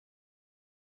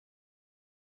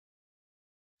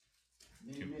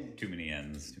Too many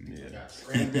ends. Too many ends.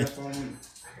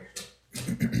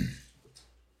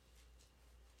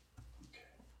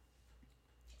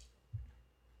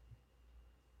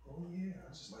 Oh yeah, I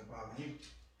just like bothering you.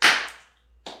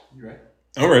 You ready?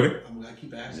 I'm ready. I'm gonna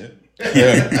keep asking.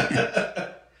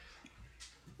 Yeah.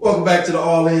 Welcome back to the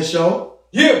All In Show.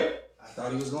 Yeah. I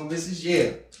thought he was gonna miss his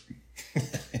yeah.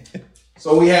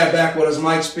 So we have back with us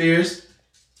Mike Spears.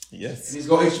 Yes. And he's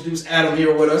gonna introduce Adam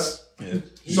here with us. Yeah.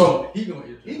 He's gonna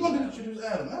introduce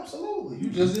Adam. Absolutely. You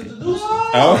just introduced him.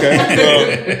 Oh, okay. Well,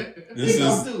 this is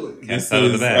out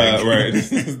of the bag. Right.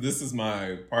 This is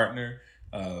my partner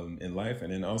in life,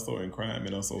 and then also in crime,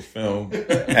 and also film.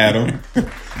 Adam.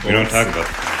 We don't talk about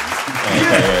I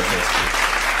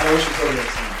don't wish you told that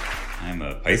I'm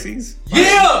a Pisces.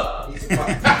 Yeah! He's a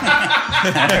Pisces.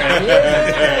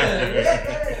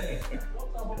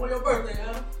 When your birthday,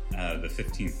 Adam? The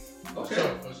 15th. Okay.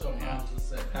 For sure.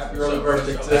 Happy early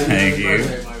birthday to Thank you. you.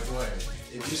 Birthday, my boy.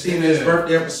 If you seen his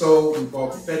birthday episode, we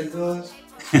bought confetti guns.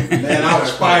 Man, I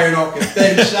was firing off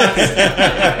confetti shots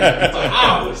for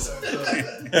hours.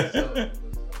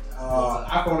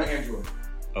 iPhone or Android?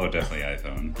 Oh, definitely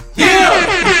iPhone.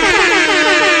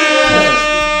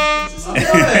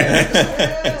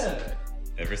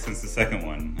 Ever since the second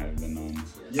one, I've been on.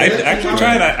 Yeah, I actually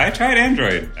tried. I tried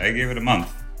Android. I gave it a month.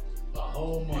 A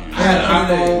whole month. I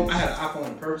had an iPhone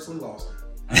and purposely lost it.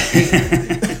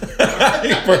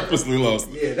 He purposely lost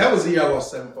it. Yeah, that was the year I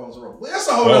lost 7 phones in a row. Well, that's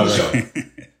a whole other show.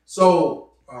 So,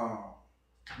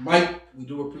 Mike, we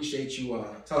do appreciate you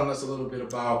telling us a little bit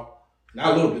about,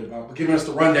 not a little bit about, but giving us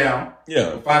the rundown,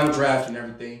 Yeah. the final draft and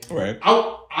everything. Right.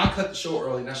 I cut the show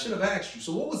early, and I should have asked you.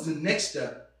 So, what was the next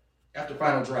step after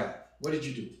final draft? What did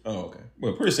you do? Oh, okay.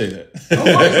 Well, appreciate that. No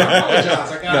worries, I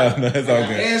apologize. I got it's all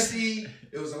good. nasty.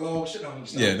 It was a long shit on me.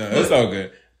 Yeah, no, it's all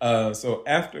good. So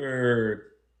after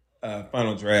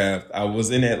final draft, I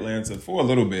was in Atlanta for a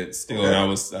little bit still, and I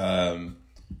was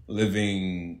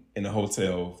living in a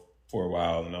hotel for a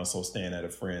while, and also staying at a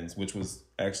friend's, which was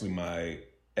actually my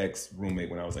ex-roommate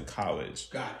when I was in college.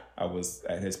 Got it. I was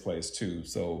at his place too,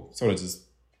 so sort of just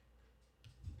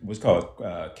what's called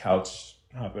couch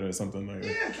hopping or something like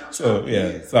that. Yeah, couch So hopping,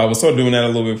 yeah, so I was sort of doing that a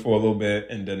little bit for a little bit,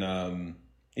 and then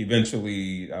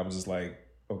eventually I was just like,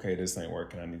 okay, this ain't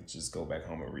working. I need to just go back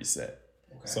home and reset.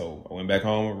 Okay. So I went back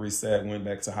home and reset. Went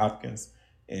back to Hopkins,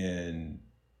 and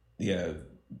yeah,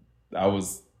 I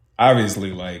was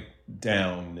obviously like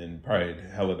down and probably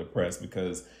hella depressed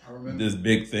because this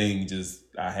big thing just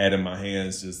I had in my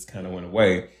hands just kind of went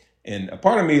away. And a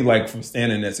part of me, like, from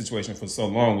staying in that situation for so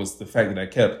long was the fact that I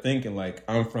kept thinking, like,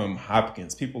 I'm from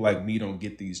Hopkins. People like me don't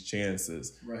get these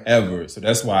chances ever. So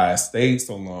that's why I stayed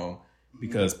so long,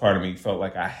 because part of me felt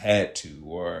like I had to,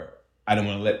 or I didn't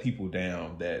want to let people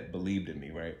down that believed in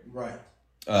me, right? Right.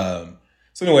 So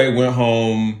anyway, went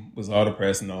home, was all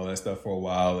depressed and all that stuff for a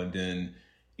while, and then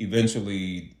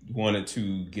eventually wanted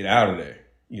to get out of there,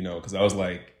 you know, because I was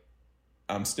like,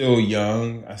 I'm still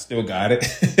young. I still got it.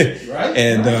 Right.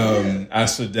 And I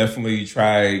should definitely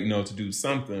try, you know, to do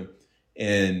something.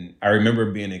 And I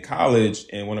remember being in college,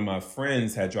 and one of my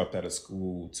friends had dropped out of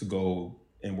school to go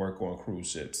and work on cruise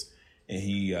ships. And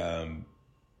he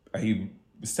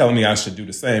was telling me I should do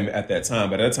the same at that time.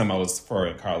 But at that time I was far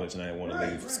in college, and I didn't want to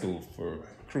leave school for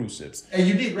cruise ships. And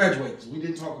you did graduate, because we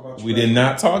didn't talk about you. We did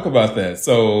not talk about that.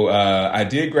 So I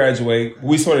did graduate.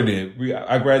 We sort of did.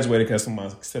 I graduated because some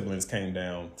of my siblings came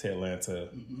down to Atlanta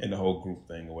in the whole group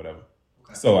thing or whatever.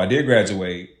 Okay. So I did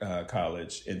graduate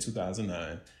college in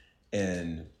 2009,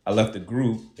 and I left the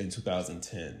group in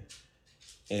 2010.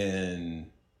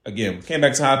 And again, came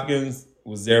back to Hopkins,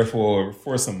 was there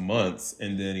for some months,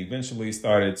 and then eventually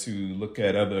started to look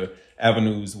at other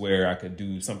avenues where I could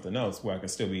do something else, where I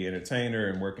could still be an entertainer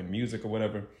and work in music or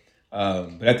whatever.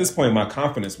 But at this point, my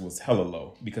confidence was hella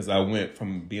low, because I went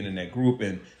from being in that group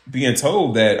and being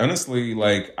told that, honestly,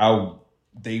 like,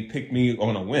 they picked me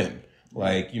on a whim.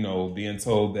 Like, you know, being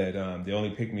told that they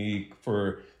only picked me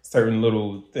for certain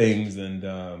little things, and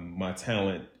my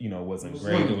talent, you know, wasn't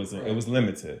great. It was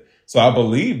limited. So I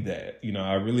believed that, you know,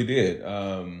 I really did.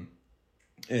 But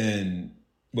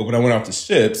when I went off the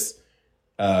ships,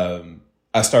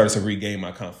 I started to regain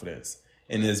my confidence.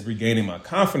 And as regaining my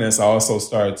confidence, I also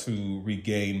started to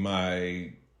regain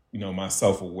my, you know, my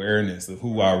self-awareness of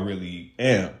who I really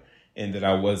am, and that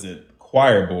I wasn't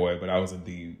choir boy, but I was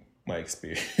indeed Mike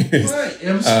Spears. Right,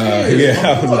 M. Spears.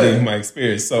 I was indeed Mike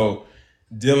Spears. So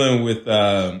dealing with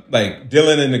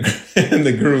Dylan in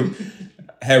the group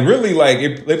had really,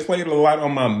 like, they played a lot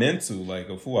on my mental, like,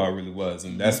 of who I really was.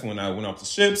 And that's when I went off the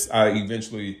ships. I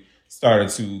eventually started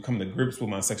to come to grips with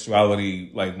my sexuality,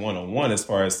 like, one-on-one, as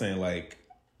far as saying, like,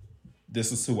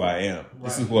 this is who I am.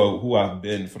 This is Right. who I've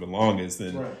been for the longest.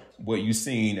 And Right. what you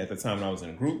seen at the time when I was in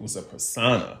a group was a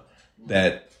persona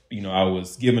that, I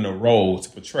was given a role to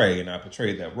portray, and I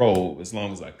portrayed that role as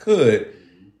long as I could.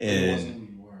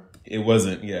 And it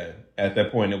wasn't, at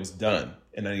that point it was done.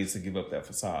 And I needed to give up that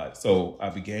facade. So I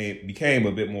became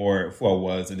a bit more who I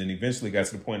was, and then eventually got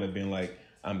to the point of being like,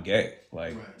 I'm gay.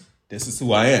 Like, this is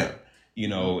who I am.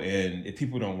 And if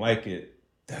people don't like it,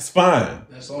 that's fine.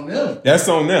 That's on them. That's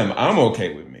on them. I'm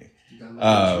okay with me. You gotta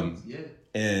let the truth,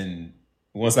 And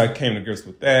once I came to grips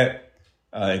with that,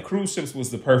 and cruise ships was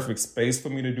the perfect space for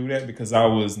me to do that, because I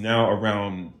was now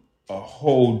around a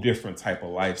whole different type of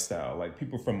lifestyle. Like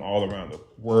people from all around the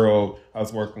world I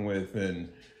was working with, and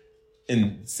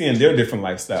seeing their different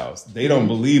lifestyles. They don't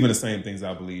believe in the same things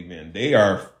I believe in. They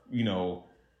are,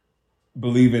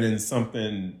 believing in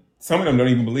something. Some of them don't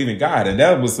even believe in God. And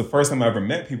that was the first time I ever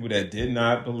met people that did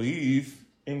not believe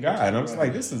in God. And I was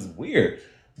like, this is weird.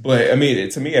 But I mean,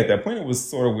 to me at that point, it was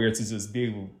sort of weird to just be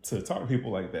able to talk to people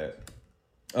like that.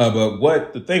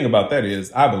 But the thing about that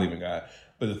is, I believe in God.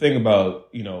 But the thing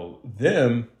about,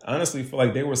 them, I honestly feel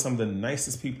like they were some of the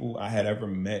nicest people I had ever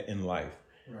met in life.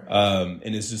 Right.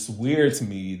 And it's just weird to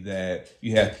me that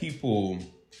you have people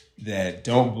that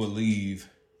don't believe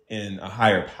in a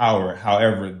higher power.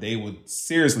 However, they would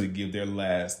seriously give their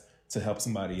last to help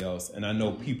somebody else. And I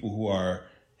know people who are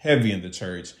heavy in the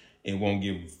church and won't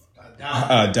give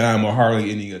a dime or hardly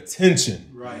any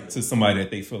attention to somebody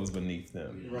that they feel is beneath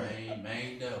them.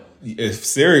 Main devil. If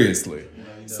seriously.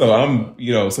 So I'm,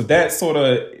 so that sort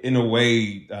of in a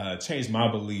way changed my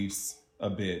beliefs a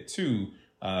bit too.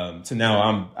 To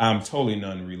now I'm totally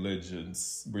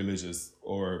non-religious,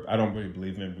 or I don't really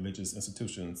believe in religious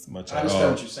institutions much at all. I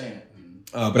understand what you're saying.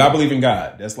 But I believe in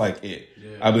God. That's like it.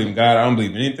 Yeah. I believe in God. I don't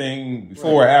believe in anything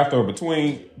before, after, or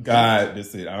between. God,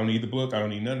 that's it. I don't need the book. I don't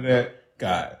need none of that.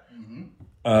 God.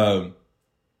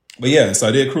 But yeah, so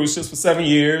I did cruise ships for 7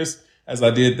 years. As I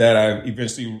did that, I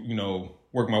eventually,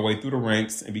 worked my way through the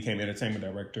ranks and became entertainment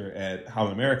director at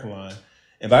Holland America Line.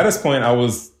 And by this point, I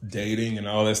was dating and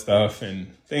all that stuff,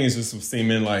 and things just were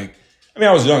seeming like,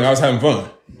 I was young. I was having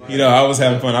fun. I was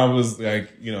having fun. I was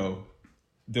like,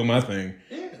 doing my thing.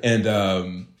 Yeah.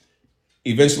 And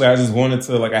eventually I just wanted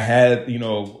to, I had,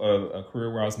 a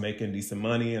career where I was making decent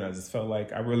money, and I just felt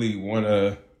like I really want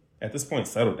to, at this point,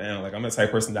 settle down. Like, I'm the type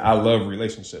of person that I love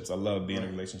relationships. I love being in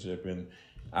a relationship. And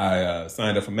I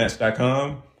signed up for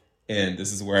Match.com. And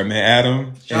this is where I met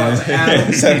Adam. Shout out to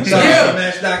Adam. Shout out to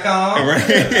Match.com.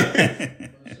 Right.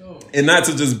 And not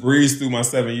to just breeze through my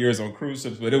 7 years on cruise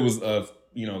ships, but it was a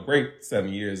great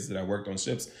 7 years that I worked on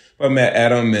ships. But I met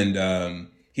Adam, and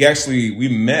we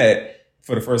met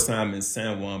for the first time in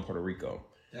San Juan, Puerto Rico.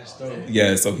 That's dope.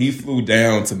 Yeah, so he flew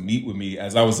down to meet with me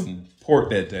as I was in port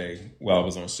that day while I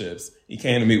was on ships. He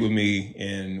came to meet with me,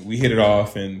 and we hit it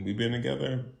off, and we've been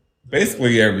together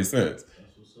basically ever since.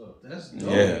 That's dope.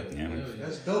 Yeah.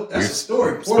 That's dope. That's a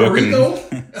story. Puerto Rico?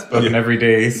 Spoken every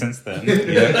day since then.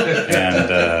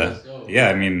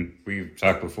 And we've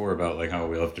talked before about how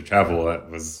we love to travel. That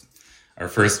was our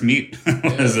first meet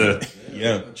was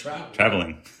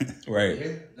traveling. Right.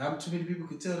 Yeah. Not too many people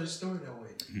could tell this story that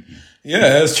way. Yeah,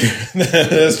 that's true.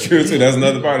 That's true too. That's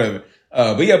another part of it.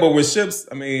 But with ships,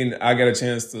 I got a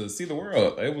chance to see the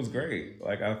world. It was great.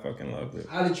 I fucking loved it.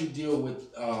 How did you deal with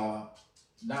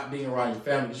not being around your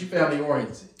family? Because you're family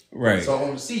oriented. Right. So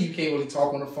on the sea, you can't really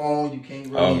talk on the phone. You can't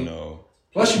really. Oh, no.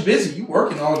 Plus, you're busy. You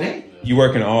working all day. You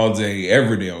working all day,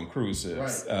 every day on cruise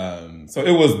ships. Right.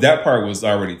 So that part was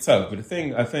already tough. But the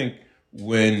thing, I think,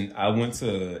 when I went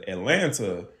to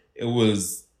Atlanta, it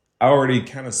was already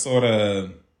kind of sort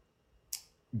of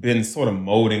been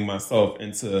molding myself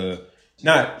into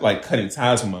not cutting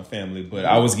ties with my family, but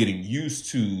I was getting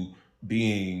used to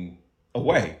being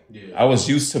away. Yeah. I was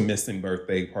used to missing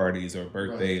birthday parties or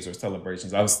birthdays or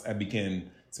celebrations. I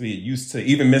began to be used to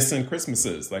even missing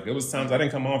Christmases. It was times I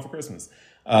didn't come home for Christmas.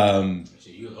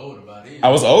 You was older by then. I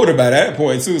was older by that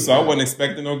point too, so I wasn't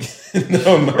expecting no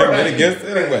many gifts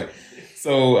anyway.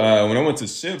 So when I went to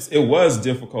ships, it was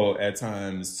difficult at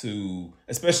times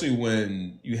especially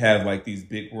when you have these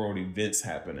big world events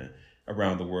happening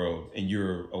around the world and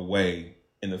you're away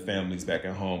and the family's back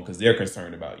at home because they're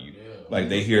concerned about you. Yeah.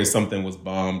 They hear something was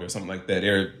bombed or something like that.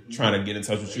 They're trying to get in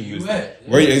touch with you.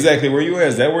 Where you at?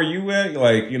 Is that where you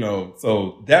at?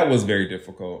 So that was very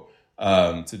difficult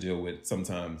to deal with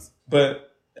sometimes.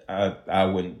 But I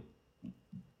wouldn't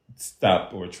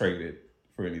stop or trade it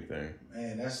for anything.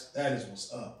 Man, that is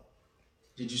what's up.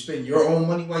 Did you spend your own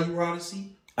money while you were out at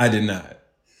sea? I did not.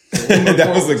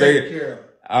 That was a great.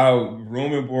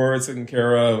 Room and board taken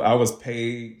care of. I was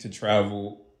paid to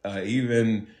travel.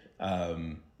 Even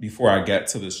before I got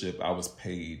to the ship, I was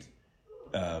paid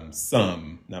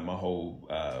some, not my whole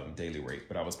daily rate,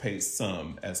 but I was paid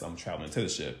some as I'm traveling to the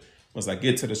ship. Once I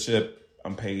get to the ship,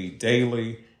 I'm paid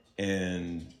daily,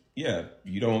 and yeah,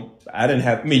 I didn't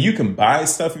have, I mean, you can buy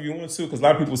stuff if you want to, because a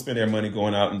lot of people spend their money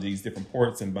going out in these different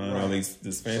ports and buying all this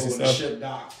fancy stuff. The ship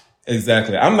docked.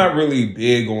 Exactly. I'm not really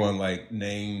big on like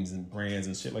names and brands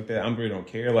and shit like that. I really don't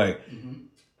care. Like,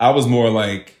 I was more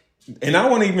like, and I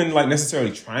wasn't even like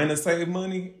necessarily trying to save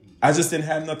money. I just didn't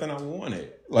have nothing I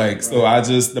wanted. Like, so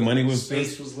the money was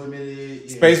space was limited.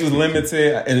 Yeah. Space was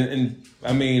limited, and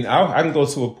I mean, I can go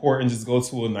to a port and just go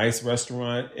to a nice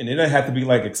restaurant, and it doesn't have to be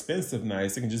like expensive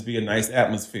nice. It can just be a nice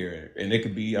atmosphere, and it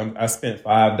could be. I spent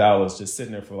 $5 just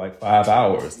sitting there for like 5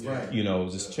 hours, you know,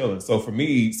 just chilling. So for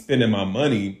me, spending my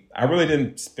money, I really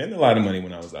didn't spend a lot of money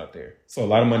when I was out there. So a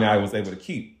lot of money I was able to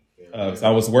keep. So I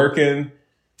was working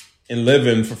and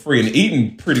living for free and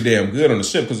eating pretty damn good on the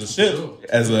ship, because the ship,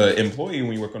 as an employee,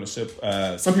 when you work on the ship,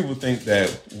 some people think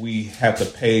that we have to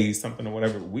pay something or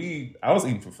whatever. I was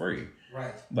eating for free.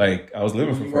 Right. Like, I was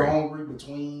living for free. You were hungry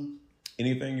between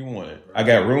anything you wanted. Right. I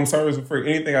got room service for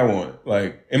free, anything I wanted,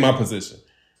 like in my position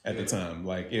at the time.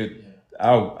 Like it,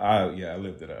 I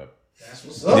lived it up. That's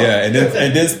what's up. Yeah, and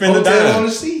then spend a dime on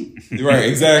the sea. Right,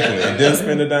 exactly. And then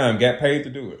spend a dime. Got paid to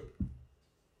do it.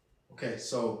 Okay,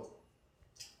 so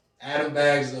Adam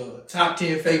Baggs, the top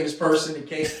 10 famous person that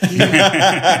came. You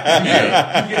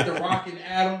get the Rockin'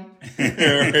 Adam,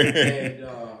 and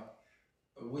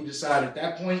we decided at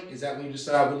that point. Is that when you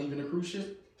decided we're leaving the cruise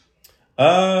ship?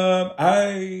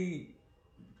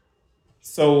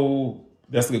 So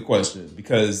that's a good question,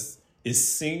 because it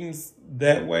seems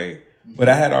that way, but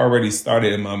I had already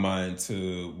started in my mind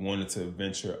to wanted to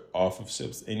venture off of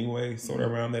ships anyway, sort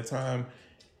of around that time,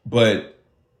 but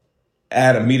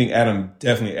meeting Adam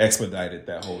definitely expedited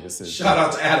that whole decision. Shout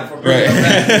out to Adam for bringing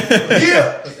that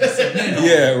back.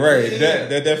 Yeah, right.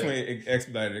 That definitely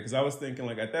expedited it, because I was thinking,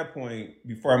 like, at that point,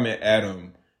 before I met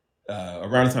Adam,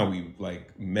 around the time we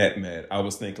like met, I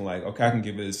was thinking like, okay, I can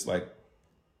give this like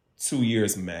 2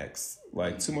 years max,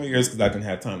 like 2 more years, because I can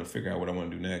have time to figure out what I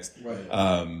want to do next. Right.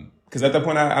 Because at that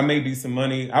point, I made decent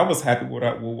money. I was happy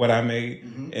with what I made,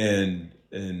 and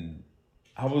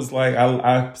I was like,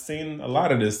 I've seen a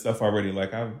lot of this stuff already.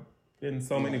 Like, I've been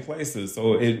so many places,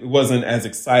 so it wasn't as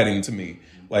exciting to me.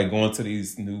 Like, going to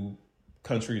these new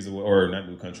countries, or not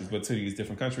new countries, but to these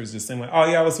different countries, just seemed like, oh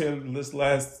yeah, I was here this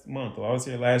last month, or I was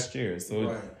here last year.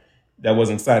 So that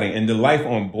wasn't exciting. And the life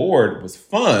on board was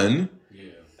fun,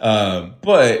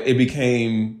 but it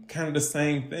became kind of the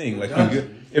same thing. Like,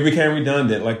 it became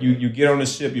redundant. Like, you get on the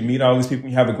ship, you meet all these people,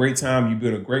 you have a great time, you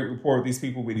build a great rapport with these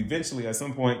people, but eventually at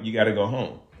some point you got to go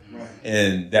home,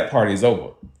 and that party is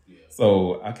over.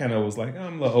 So I kind of was like,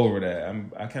 I'm a little over that.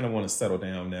 I kind of want to settle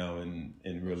down now and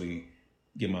really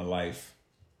get my life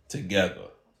together.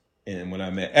 And when I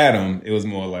met Adam, it was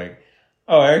more like,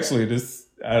 oh, actually,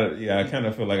 I kind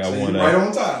of feel like I want to. Right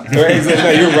on time.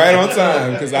 Exactly, you're right on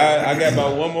time, because I got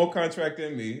about one more contract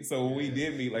in me. So when we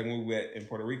did meet, like when we went in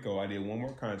Puerto Rico, I did one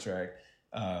more contract,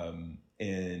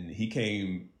 and he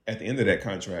came at the end of that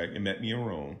contract and met me in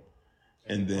Rome,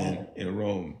 and then in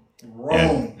Rome.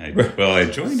 I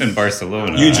joined in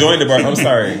Barcelona. You joined the bar. I'm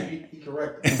sorry. He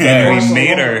corrected. And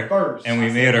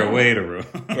we made our way to Rome.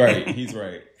 Right, he's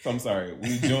right. So I'm sorry.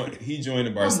 He joined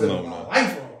in Barcelona.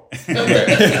 He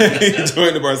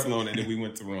joined the Barcelona, and then we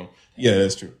went to Rome. Yeah,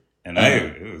 that's true. And I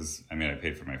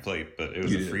paid for my flight, but it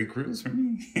was a free cruise for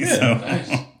me. Yeah, so. Nice.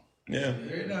 Yeah,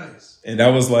 very nice. And that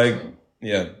was like,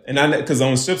 and because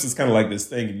on ships it's kind of like this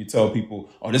thing. If you tell people,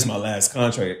 "Oh, this is my last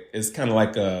contract," it's kind of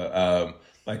like a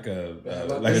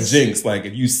jinx. Like,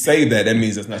 if you say that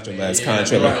means it's not your last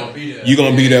contract. You're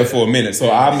gonna be there for a minute.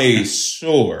 So I made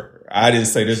sure I didn't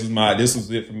say this was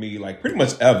it for me, like, pretty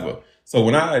much ever. So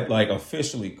when I like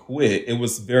officially quit, it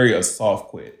was very a soft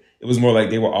quit. It was more like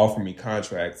they were offering me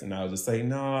contracts, and I would just say,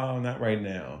 no, not right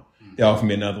now. They offered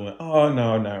me another one. Oh,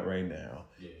 no, not right now.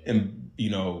 And,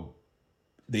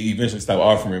 they eventually stopped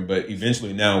offering, but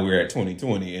eventually now we're at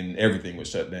 2020 and everything was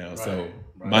shut down. So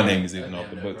my name is even off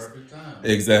the books.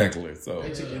 Exactly. So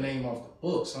they took your name off the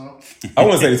books, huh? I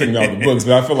wouldn't say they took me off the books,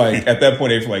 but I feel like at that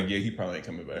point they feel like, yeah, he probably ain't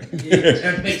coming back. Yeah,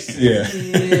 that makes sense.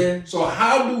 Yeah. So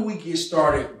how do we get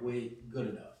started with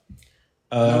Good Enough?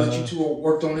 Now that you two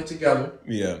worked on it together.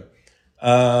 Yeah.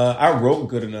 I wrote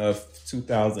Good Enough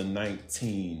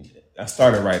 2019. I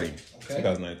started writing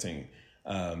 2019.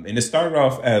 And it started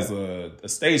off as a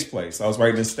stage play. So I was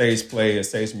writing a stage play, a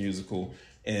stage musical,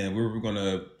 and we were going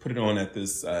to put it on at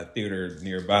this theater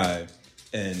nearby.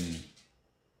 And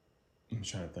I'm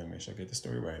trying to think, make sure I get the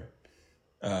story right.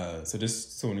 So this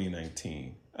is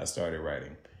 2019. I started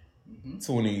writing.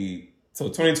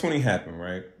 2020 happened,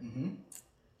 right? Mm-hmm.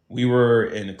 We were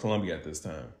in Colombia at this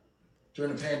time.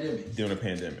 During the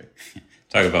pandemic.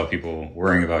 Talk about people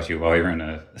worrying about you while you're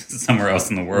in somewhere else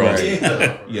in the world. Right.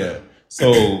 Yeah.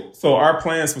 So our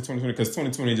plans for 2020, because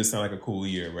 2020 just sounded like a cool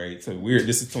year, right? So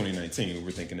this is 2019.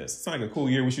 We're thinking this sounds like a cool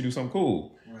year. We should do something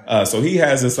cool. Right. So he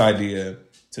has this idea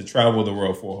to travel the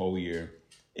world for a whole year,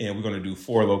 and we're going to do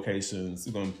 4 locations.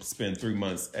 We're going to spend 3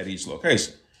 months at each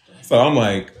location. So I'm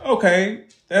like, okay,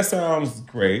 that sounds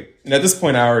great. And at this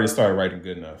point, I already started writing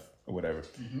good enough or whatever,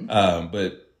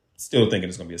 but still thinking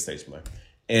it's going to be a stage play.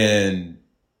 And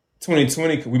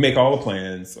 2020, we make all the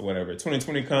plans or whatever.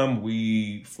 2020 come,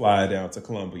 we fly down to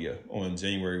Colombia on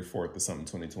January 4th or something,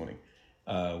 2020.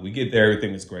 We get there,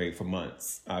 everything is great for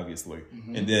months, obviously.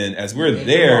 Mm-hmm. And then as we're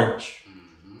there,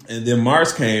 and then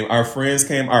March came, our friends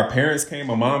came, our parents came,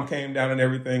 my mom came down and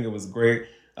everything. It was great.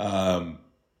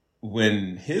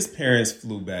 When his parents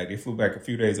flew back, they flew back a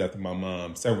few days after my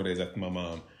mom, several days after my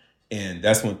mom. And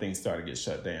that's when things started to get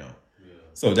shut down. Yeah.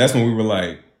 So that's when we were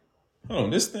like, oh,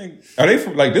 this thing, are they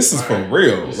from, like, this is for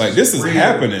real. Like, this is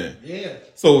happening. Yeah.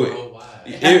 So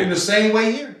it happened the same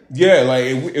way here. Yeah,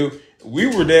 like, we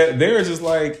were there. They were just,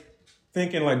 like,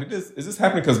 thinking, like, is this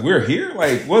happening because we're here?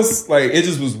 Like, what's, like, it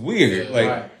just was weird. Yeah,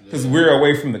 like, because we're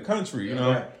away from the country, you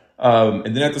know? Right.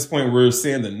 And then at this point, we're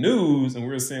seeing the news, and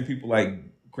we're seeing people, like,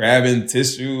 grabbing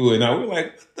tissue, and we were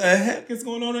like, what the heck is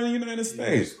going on in the United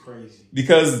States? It's crazy.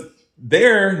 Because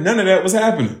there, none of that was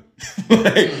happening.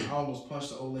 Like, I almost punched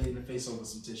the old lady in the face over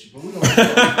some tissue, but we don't. This is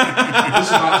my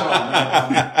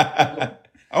talk.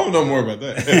 I don't know more about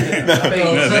that.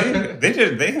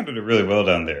 They handled it really well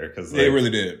down there because they really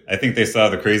did. I think they saw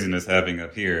the craziness happening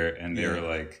up here, and they were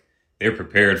like, they were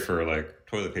prepared for like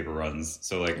toilet paper runs.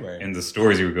 So like in the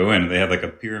stores you would go in, they had like a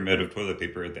pyramid of toilet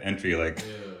paper at the entry, like.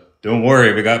 Don't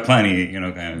worry, we got plenty, you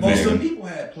know, kind of Most thing. of the people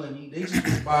had plenty. They just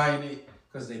was buying it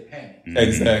because they panicked.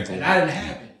 Exactly. And I didn't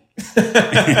have any.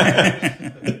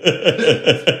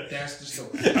 That's the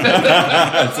story.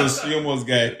 So she almost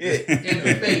got hit. In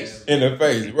the face. In the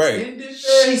face, right. In the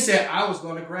face. She said, I was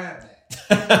going to grab that.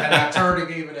 And I turned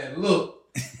and gave her that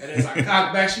look. And as I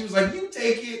cocked back, she was like, you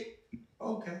take it.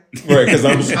 Okay. Right, because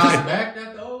I'm cocked back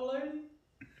at the old lady?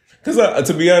 Because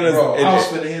to be honest, bro, I was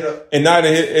finna hit up and not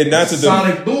to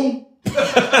sonic boom.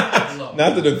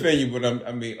 Not to defend you, but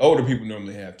I mean, older people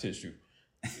normally have tissue,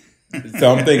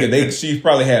 so I'm thinking she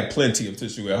probably had plenty of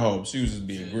tissue at home. She was just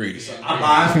being greedy. So I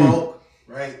buy bulk,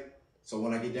 right? So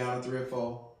when I get down to 3 or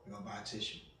 4, I'm gonna buy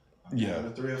tissue. I'm down to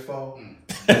 3 or 4. I'm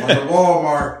going to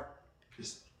Walmart.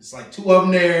 It's like 2 of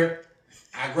them there.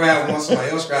 I grabbed one, somebody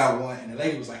else grabbed one, and the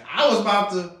lady was like, I was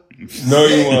about to. No,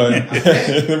 you weren't.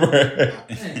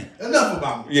 Right. Enough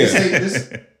about me.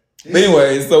 Yeah.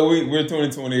 Anyway, so we're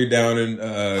 2020 down in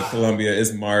Colombia.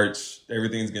 It's March.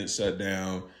 Everything's getting shut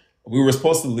down. We were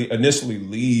supposed to initially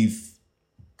leave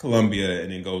Colombia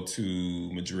and then go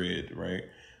to Madrid, right?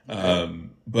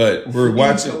 But we're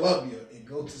watching Colombia and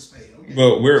go to Spain. Okay.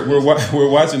 But we're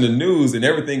watching the news and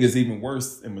everything is even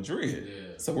worse in Madrid.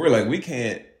 Yeah. So we're like,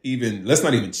 let's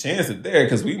not even chance it there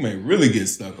because we may really get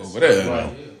stuck over there.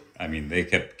 Well, I mean, they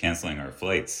kept canceling our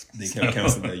flights. They kept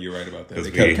canceling that. You're right about that.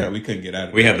 We couldn't get out of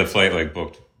it. We had the flight like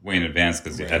booked way in advance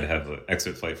because you had to have the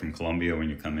exit flight from Colombia when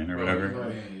you come in or whatever.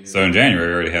 Right, yeah. So in January,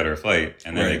 we already had our flight,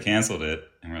 and then they canceled it,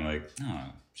 and we're like, oh,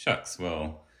 shucks.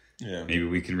 Well, maybe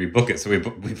we can rebook it. So we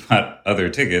bought other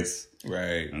tickets.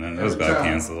 Right. And then those got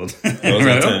canceled. We're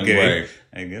like, okay,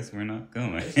 I guess we're not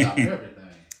going. They stopped everything.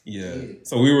 Yeah.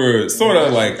 So we were sort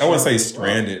of like, I wouldn't say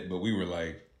stranded, but we were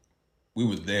like, we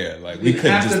was there. Like we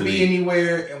couldn't have just to be leave.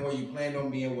 Anywhere, and where you planned on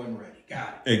being wasn't ready.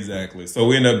 Got it. Exactly. So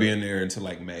we ended up being there until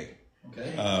like May.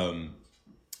 Okay.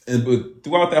 But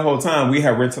throughout that whole time, we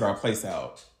had rented our place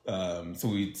out. So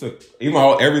we took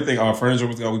everything, our furniture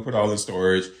was gone. We put all in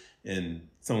storage, and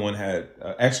someone had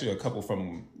actually a couple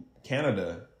from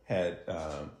Canada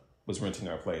was renting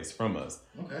our place from us.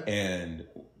 Okay. And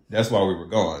that's why we were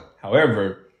gone.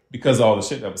 However, because of all the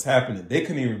shit that was happening, they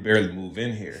couldn't even barely move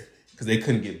in here because they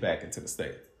couldn't get back into the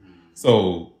state.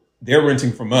 So they're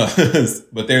renting from us,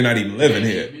 but they're not even living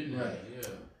here. Right. Yeah.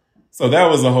 So that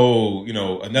was a whole,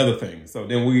 another thing. So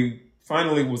then we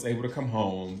finally was able to come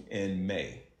home in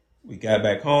May. We got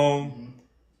back home.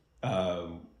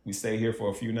 We stayed here for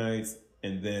a few nights,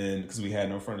 and then because we had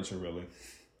no furniture really,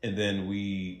 and then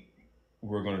we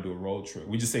were going to do a road trip.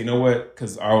 We just say, you know what?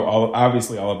 Because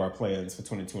obviously all of our plans for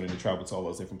 2020 to travel to all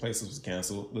those different places was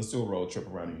canceled. Let's do a road trip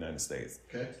around the United States.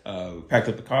 Okay. We packed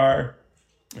up the car,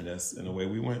 and away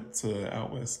we went to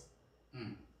out west.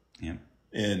 Yeah.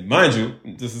 And mind you,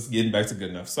 this is getting back to Good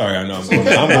Enough. Sorry, I know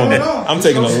I'm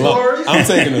taking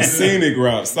a scenic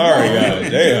route. Sorry,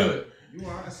 guys. Damn.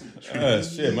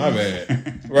 Shit, my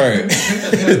bad. Right.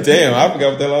 Damn, I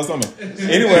forgot what the hell I was talking about.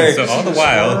 Anyway. So all the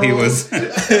while he was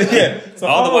So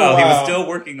all the while he was still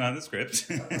working on the script.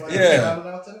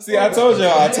 Yeah. See, I told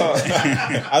y'all I talk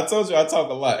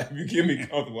a lot. If you give me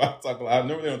comfortable, I talk a lot. I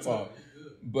normally don't talk.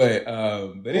 But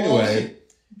anyway,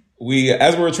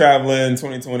 as we're traveling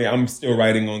 2020, I'm still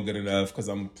writing on Good Enough because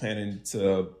I'm planning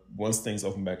to, once things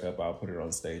open back up, I'll put it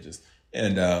on stages.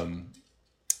 And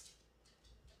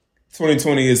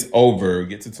 2020 is over.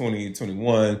 Get to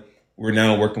 2021. We're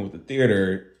now working with the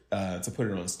theater to put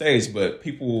it on stage, but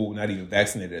people not even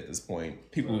vaccinated at this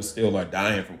point. People still are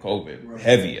dying from COVID,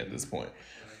 heavy at this point.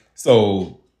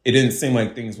 So it didn't seem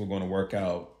like things were going to work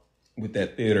out with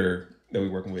that theater that we're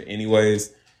working with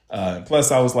anyways.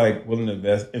 Plus, I was like willing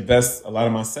to invest a lot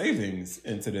of my savings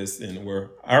into this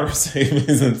our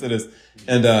savings into this.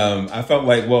 And I felt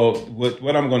like, well,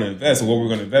 what I'm going to invest, or what we're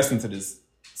going to invest into this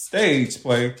stage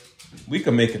play, we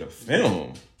could make it a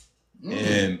film.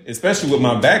 And especially with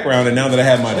my background, and now that I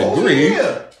have my degree,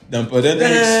 an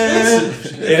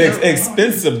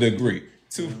expensive degree,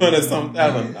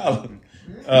 $200,000.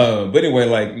 But anyway,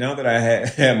 like now that I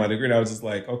had my degree, I was just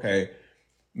like, okay,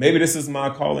 maybe this is my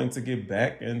calling to get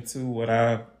back into what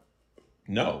I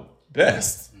know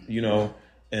best,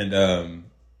 And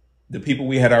the people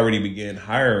we had already began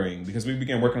hiring, because we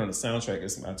began working on the soundtrack.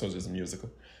 I told you it's a musical.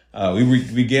 We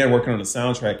began working on the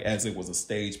soundtrack as it was a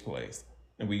stage play.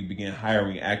 And we began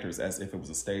hiring actors as if it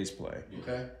was a stage play.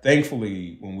 Okay.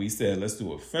 Thankfully, when we said let's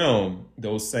do a film,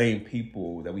 those same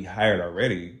people that we hired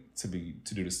already to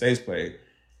do the stage play,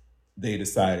 they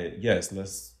decided, yes,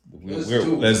 let's do it.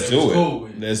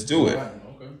 Right,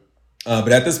 okay.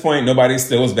 But at this point, nobody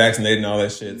still was vaccinated and all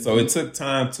that shit. Mm-hmm. So it took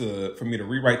time for me to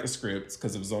rewrite the scripts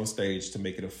because it was on stage to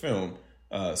make it a film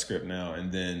script now,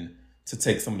 and then to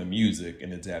take some of the music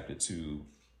and adapt it to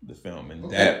the film,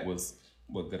 and that was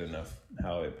what Good Enough,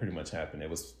 how it pretty much happened. It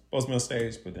was supposed to be on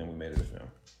stage, but then we made it a film.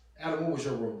 Adam, what was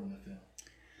your role in the film?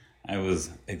 I was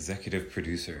executive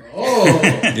producer. Oh,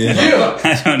 yeah.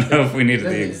 I don't know if we needed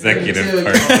the executive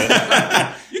part of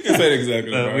it. You can say the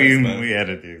executive part. We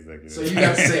added the executive. So you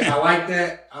got to say, I like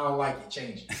that, I don't like it,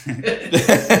 change it.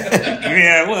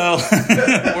 Yeah, well,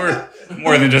 we're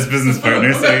more than just business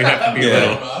partners, so you have to be a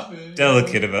little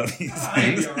delicate about these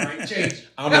things. All right, change it.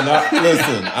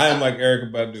 Listen, I am like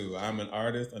Erykah Badu. I'm an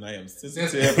artist and I am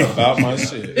sensitive about my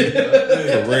shit.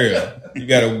 For real. You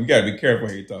gotta be careful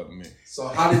when you talk to me. So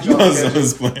how did y'all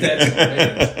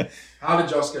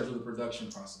schedule the production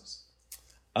process?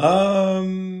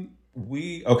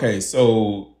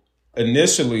 So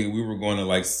initially we were going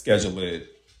to schedule it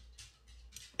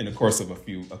in the course of a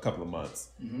couple of months.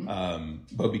 Mm-hmm.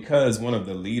 But because one of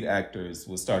the lead actors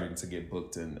was starting to get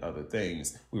booked in other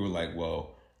things, we were like,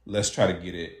 well, let's try to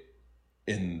get it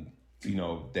in,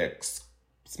 that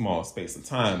small space of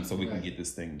time so we can get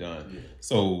this thing done. Yeah.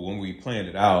 So when we planned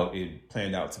it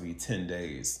planned out to be 10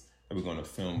 days that we're going to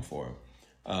film for.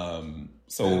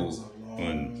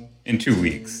 In 2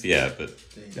 weeks, yeah, but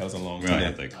that was a long time. We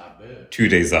only had 2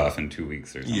 days off in 2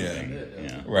 weeks or something.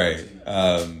 Yeah. Right.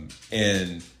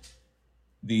 And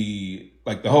a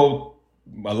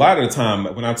lot of the time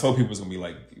when I told people it's gonna be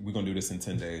we're gonna do this in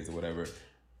 10 days or whatever,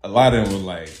 a lot of them were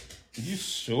like, you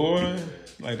sure?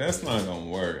 That's not gonna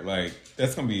work.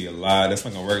 That's gonna be a lot. That's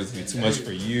not gonna work. It's gonna be too much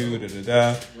for you.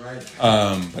 Right.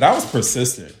 But I was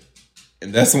persistent.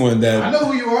 And that's when I know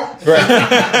who you are.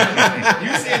 Right.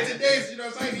 You said 10 days,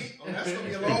 that's gonna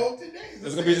be a long 10 days.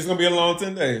 It's gonna be a long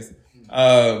 10 days.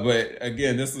 But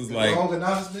again, this is a long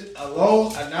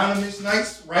anonymous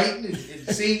nights writing and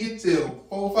singing till 4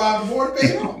 or 5 in the morning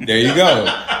paid off. There you go.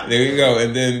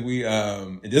 And then we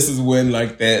this is when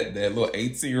that little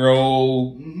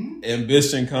 18-year-old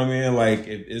ambition come in.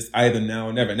 It's either now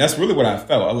or never. And that's really what I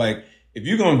felt. If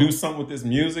you're going to do something with this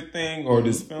music thing or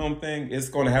this film thing, it's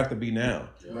going to have to be now.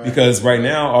 Right. Because right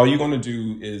now, all you're going to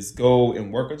do is go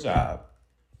and work a job.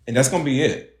 And that's going to be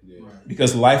it. Yeah. Right.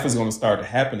 Because life is going to start to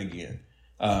happen again.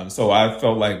 So I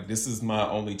felt like this is my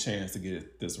only chance to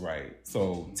get this right.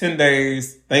 So 10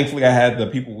 days, thankfully I had the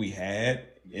people we had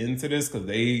into this because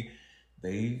they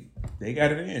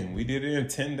got it in. We did it in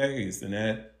 10 days. And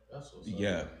that's what's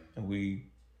up. And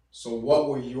So what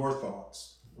were your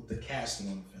thoughts with the casting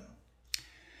on the film?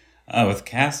 With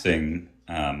casting,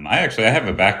 I have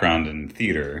a background in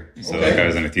theater. So I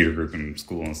was in a theater group in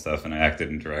school and stuff, and I acted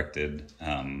and directed.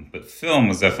 But film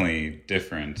was definitely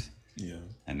different. Yeah.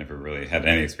 I never really had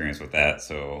any experience with that,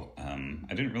 so I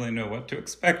didn't really know what to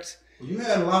expect. Well, you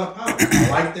had a lot of power. I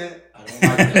like that. I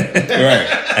don't like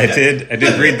that. Right. I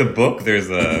did read the book. There's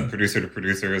a Producer to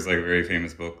Producer is like a very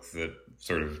famous book that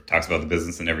sort of talks about the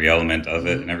business and every element of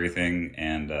it and everything.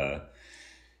 And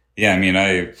yeah, I mean,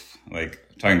 I like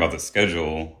talking about the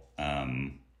schedule.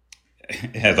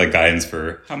 It had like guidance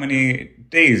for how many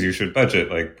days you should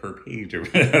budget like per page or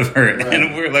whatever. Right.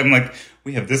 And I'm like,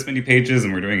 we have this many pages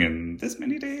and we're doing it in this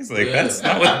many days. Like that's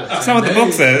not what the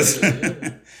book says.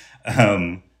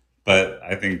 But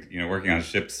I think, working on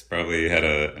ships probably had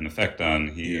an effect on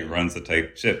he runs a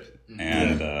tight ship.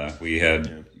 And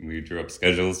we drew up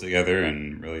schedules together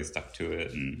and really stuck to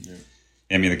it. And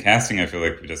I mean, the casting, I feel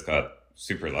like we just got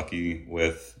super lucky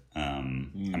with. I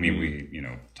mean, we,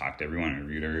 talked to everyone,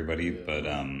 interviewed everybody, but,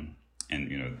 and,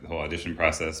 the whole audition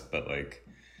process, but like,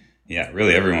 yeah,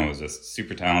 really everyone was just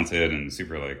super talented and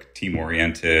super like team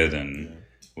oriented and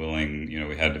willing,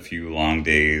 we had a few long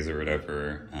days or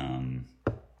whatever,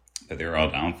 but they were all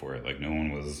down for it. Like no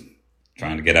one was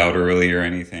trying to get out early or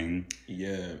anything.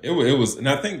 Yeah, it was, and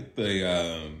I think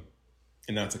and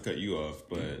not to cut you off,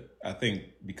 but I think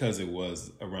because it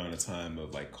was around the time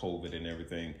of like COVID and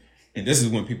everything, and this is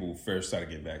when people first started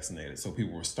getting vaccinated. So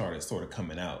people were started sort of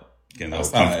coming out. Getting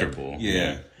comfortable.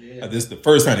 Yeah. This is the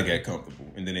first time they got comfortable.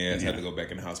 And then they had to go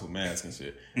back in the house with masks and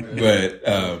shit. But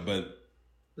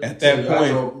at that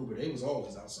point... They was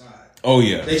always outside. Oh,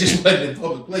 yeah. They just went in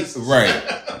public places. Right.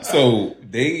 So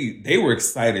they were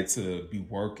excited to be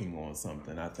working on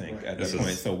something, I think, at that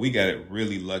point. So we got it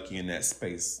really lucky in that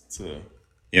space to...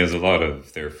 Yeah, it was a lot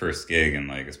of their first gig and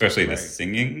like, especially the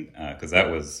singing, because that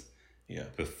was... Yeah.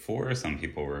 Before some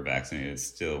people were vaccinated,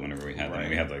 still, whenever we had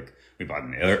them, we bought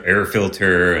an air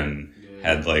filter and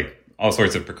had like all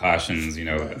sorts of precautions, I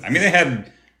mean, they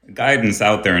had guidance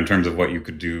out there in terms of what you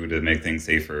could do to make things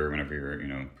safer whenever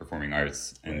you're, performing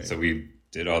arts. And so we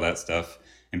did all that stuff.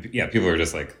 And people were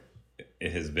just like,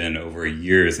 it has been over a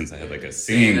year since I had like a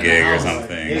singing gig or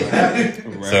something.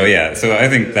 So I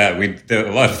think that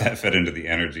a lot of that fed into the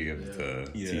energy of the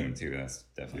team too. That's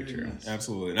definitely true.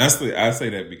 Absolutely. And I say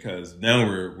that because now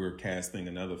we're casting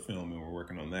another film and we're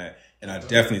working on that, and I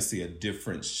definitely see a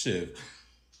different shift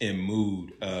in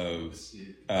mood of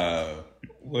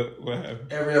what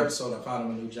happened? Every episode I found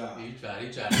him a new job. He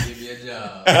tried to give me a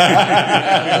job. What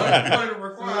are the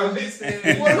requirements to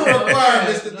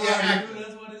be out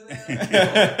here?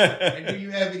 And do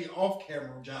you have any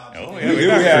off-camera jobs? Oh yeah,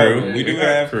 we do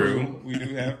have crew. We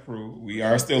do have crew. We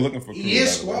are still looking for crew. He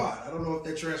is squad. I don't know if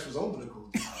that transfers over to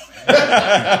crew.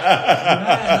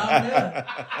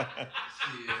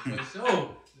 For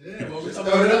sure. Yeah, well, we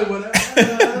started up with that.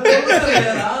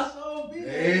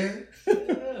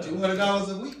 $200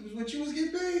 a week was what you was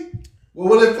getting paid. Well,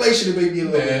 will inflation be a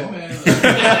little bit more?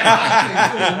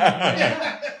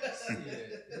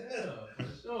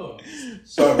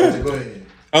 Sorry, go ahead.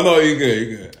 Oh no, you're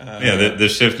good. The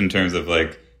shift in terms of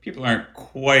like people aren't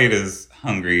quite as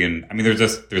hungry, and I mean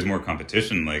there's more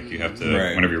competition. Like you have to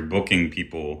whenever you're booking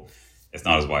people, it's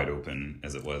not as wide open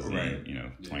as it was in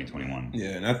 2021. Yeah,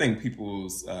 and I think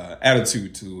people's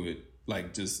attitude to it,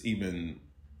 like just even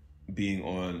being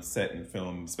on set and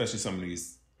film, especially some of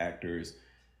these actors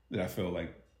that I feel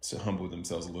like to humble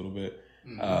themselves a little bit.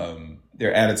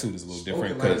 Their attitude is a little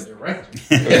different because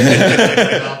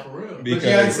because you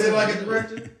had to say like a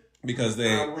director because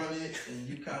they I run it and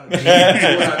you kind of do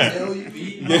what I tell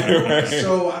you.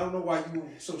 So I don't know why you were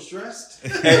so stressed.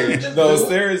 Hey, no,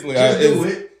 seriously, just do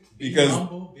it because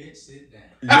humble, bitch, sit down.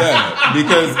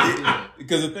 Yeah,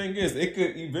 because the thing is, it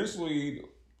could eventually.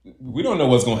 We don't know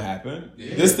what's going to happen.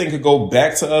 Yeah. This thing could go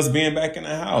back to us being back in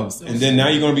the house. And then now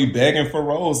you're going to be begging for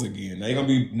roles again. Now you're going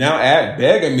to be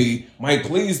begging me, Mike,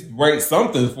 please write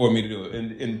something for me to do it.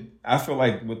 And I feel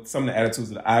like with some of the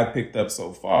attitudes that I've picked up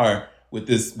so far with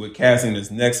casting this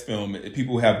next film,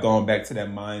 people have gone back to that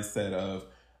mindset of,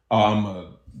 I'm going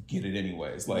to get it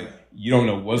anyways. Like, you don't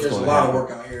know what's going to happen. There's a lot of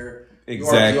work out here.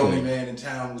 Exactly. You are the only man in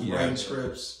town who's writing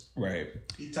scripts. Right.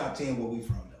 He top 10 where we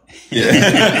from, though. Yeah.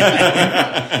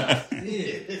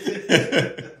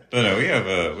 But no, we have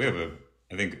a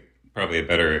I think probably a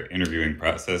better interviewing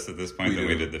process at this point than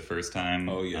we did the first time.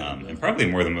 Oh yeah, and probably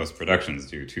more than most productions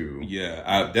do too.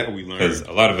 Yeah, that we learned because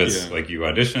a lot of it's like you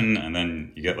audition and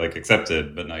then you get like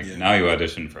accepted, but like now you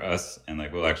audition for us and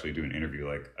like we'll actually do an interview,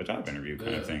 like a job interview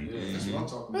kind of thing. Yeah, that's what I'm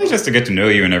talking about. Just to get to know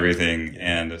you and everything,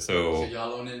 and so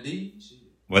y'all on Indeed.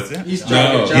 What's that? He's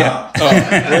trying to job.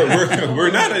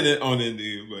 We're not on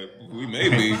Indeed, but we may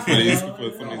be for these.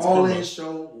 All In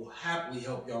show will happily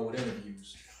help y'all with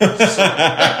interviews.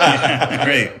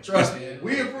 Great. Trust me,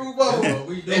 we approve of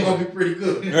them. They're gonna be pretty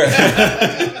good.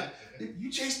 You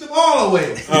chased them all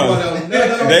away.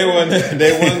 They wasn't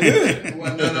good.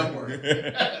 None of them work.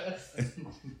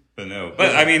 But no,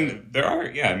 there are,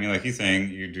 I mean, like he's saying,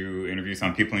 you do interviews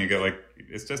on people and you get like,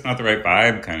 it's just not the right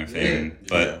vibe kind of thing.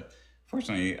 But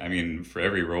fortunately, I mean, for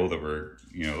every role that we're,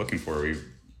 looking for,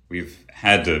 we've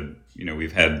had to,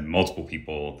 we've had multiple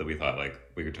people that we thought like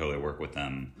we could totally work with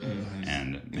them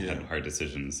and had hard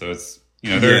decisions. So it's,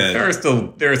 there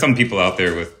are some people out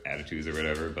there with attitudes or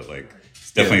whatever, but like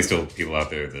it's definitely still people out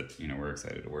there that, we're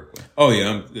excited to work with. Oh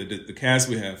yeah. The cast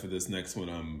we have for this next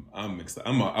one, I'm excited.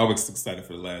 I was excited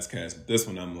for the last cast, but this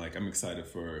one I'm excited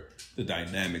for the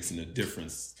dynamics and the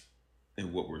difference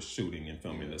in what we're shooting and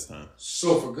filming this time.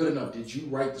 So for Good Enough, did you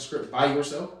write the script by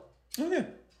yourself? Oh yeah.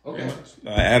 Okay.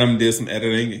 Adam did some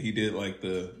editing, and he did like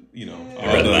the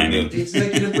redlining.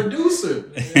 Executive producer.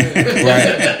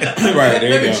 Right.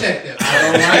 There you go. Check that. I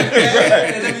don't like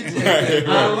that. Let me check that.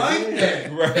 I like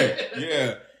that. Right.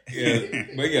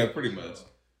 Yeah. But yeah, pretty much.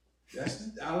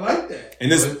 I like that.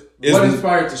 And this what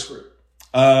inspired the script?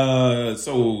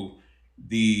 So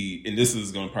and this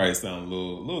is gonna probably sound a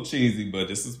little cheesy, but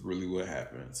this is really what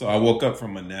happened. So I woke up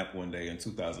from a nap one day in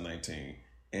 2019,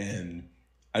 and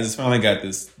I just finally got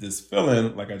this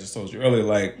feeling, like I just told you earlier,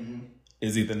 like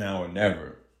it's either now or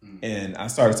never. And I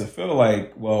started to feel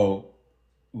like, well,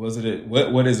 what is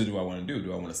it do I want to do?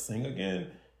 Do I want to sing again?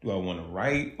 Do I want to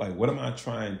write? Like, what am I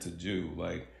trying to do?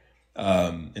 Like,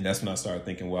 and that's when I started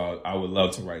thinking, well, I would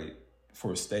love to write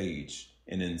for a stage.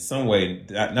 And in some way,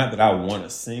 not that I want to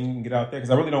sing and get out there, because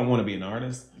I really don't want to be an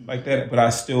artist like that, but I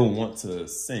still want to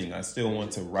sing. I still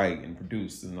want to write and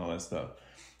produce and all that stuff.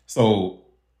 So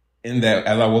in that,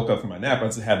 as I woke up from my nap, I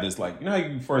just had this, like, how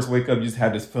you first wake up, you just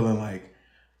have this feeling like,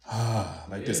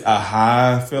 this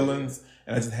aha feelings.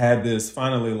 And I just had this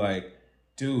finally like,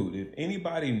 dude, if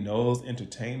anybody knows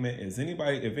entertainment, if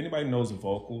anybody knows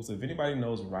vocals, if anybody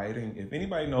knows writing, if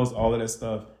anybody knows all of that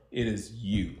stuff, it is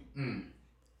you.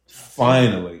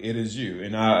 Finally, it is you.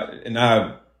 And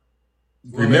I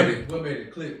remember. What made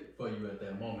it click for you at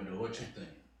that moment, or what you think?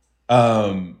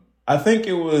 I think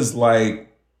it was like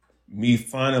me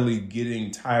finally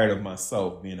getting tired of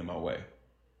myself being in my way.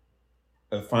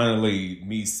 Finally,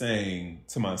 me saying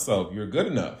to myself, "You're good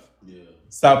enough." Yeah.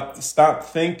 Stop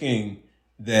thinking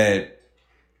that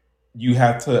you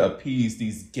have to appease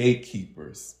these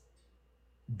gatekeepers.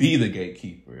 Be the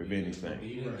gatekeeper, if anything.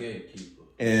 Be the gatekeeper.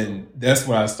 And that's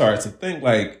when I started to think,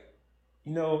 like,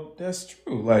 that's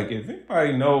true. Like, if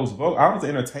anybody knows, I was the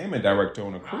entertainment director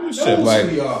on a cruise ship. Like,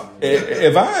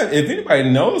 if anybody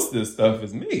knows this stuff,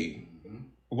 it's me.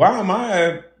 Why am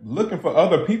I looking for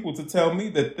other people to tell me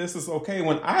that this is okay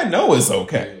when I know it's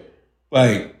okay?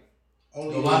 Like,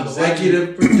 only the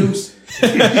executive producer.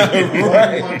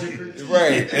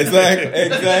 Right.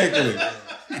 Exactly.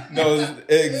 No,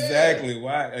 exactly.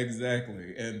 Why?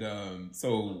 Exactly. And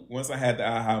so once I had the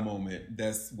aha moment,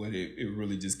 that's what it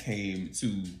really just came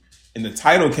to. And the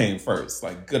title came first,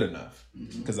 like Good Enough.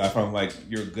 Because I felt like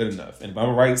you're good enough. And if I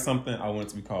write something, I want it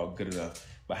to be called Good Enough.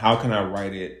 But how can I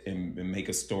write it and make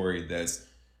a story that's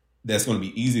going to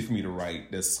be easy for me to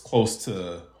write, that's close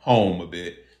to home a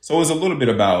bit? So it was a little bit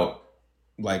about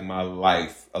like my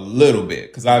life, a little bit,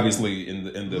 because obviously in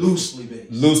the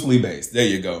loosely based. There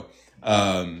you go.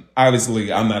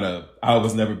 Obviously, I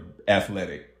was never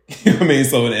athletic. You know what I mean?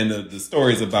 So and the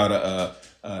story is about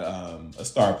a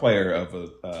star player of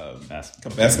a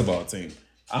basketball team.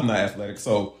 I'm not athletic,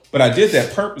 but I did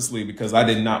that purposely because I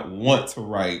did not want to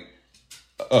write.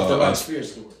 The Mike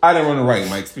Spears story. I didn't want to write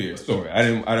Mike Spears' story. I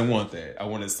didn't want that. I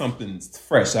wanted something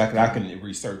fresh I can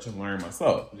research and learn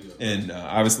myself. Yeah. And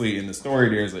obviously, in the story,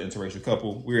 there's an interracial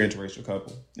couple. We're an interracial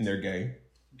couple, and they're gay.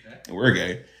 Okay. And we're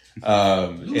gay.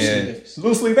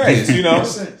 Loosely based, Makes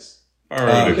sense. We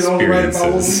can only write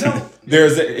about what we know.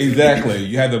 Exactly.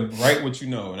 You had to write what you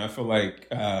know, and I feel like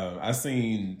I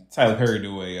seen Tyler Perry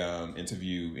do a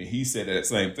interview, and he said that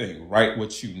same thing. Write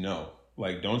what you know.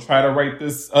 Like, don't try to write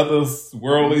this other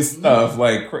worldly stuff,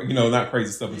 like, not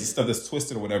crazy stuff, but just stuff that's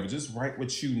twisted or whatever. Just write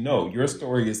what you know. Your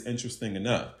story is interesting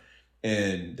enough.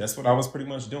 And that's what I was pretty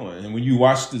much doing. And when you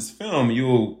watch this film,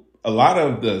 a lot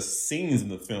of the scenes in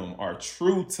the film are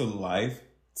true to life,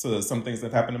 to some things that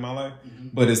have happened in my life,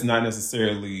 but it's not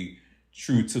necessarily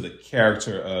true to the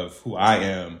character of who I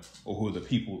am or who the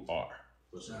people are.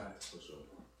 For sure.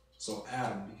 So,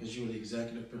 Adam, because you're the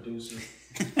executive producer,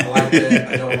 I like that.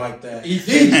 I don't like that. He's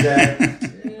that.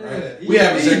 Right? We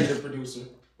have an executive producer,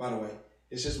 by the way.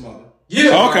 It's his mother.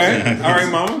 Yeah. Okay. All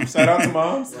right, Mama. Shout out to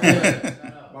moms.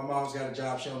 Right. My mom's got a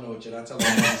job. She don't know it yet. I tell her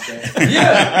my mom's that.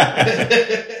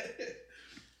 Yeah.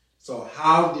 So,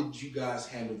 how did you guys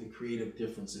handle the creative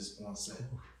differences on set?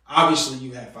 Obviously,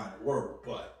 you had final word,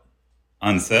 but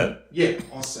on set? Yeah,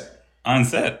 on set. On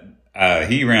set.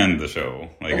 He ran the show.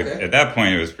 Like at that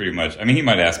point, it was pretty much. I mean, he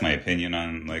might ask my opinion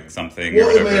on like something. Well,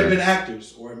 or whatever. it may have been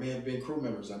actors, or it may have been crew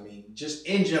members. I mean, just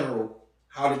in general,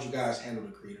 how did you guys handle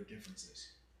the creative differences?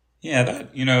 Yeah, that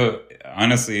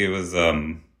honestly, it was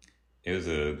a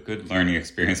good learning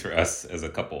experience for us as a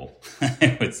couple.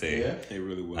 I would say, yeah, it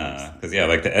really was. Because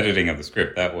like the editing of the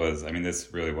script, that was. I mean,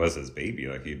 this really was his baby.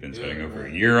 Like he'd been spending over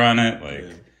a year on it. Like.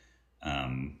 Yeah.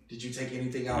 Did you take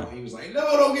anything out? He was like, "No,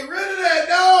 don't get rid of that,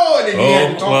 no!" And then he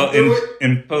had to talk through it.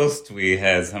 In post, we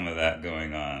had some of that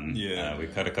going on. Yeah, we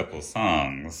cut a couple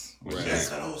songs, which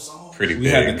is pretty we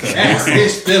big. Had to That's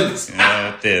his feelings.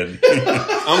 Yeah, it did.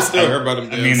 I'm still hurt by them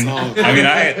damn songs.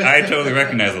 I totally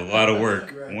recognize a lot of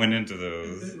work went into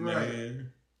those. Right.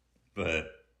 But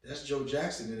that's Joe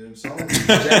Jackson in them songs.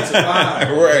 Jackson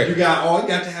 5. Right. You got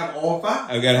to have all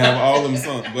 5. I got to have all them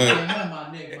songs, but.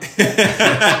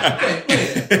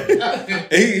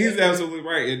 He's absolutely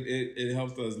right. It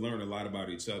helps us learn a lot about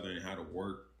each other and how to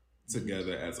work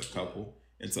together as a couple,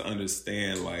 and to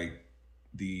understand like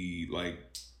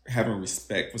having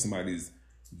respect for somebody's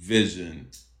vision,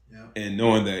 and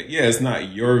knowing that it's not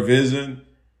your vision,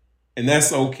 and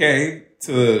that's okay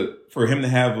for him to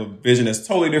have a vision that's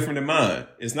totally different than mine.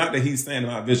 It's not that he's saying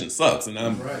my vision sucks and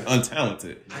I'm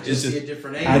untalented. I just see a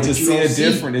different angle. I just see a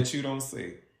different that you don't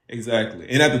see. Exactly.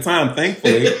 And at the time,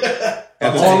 thankfully,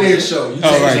 all-in show. You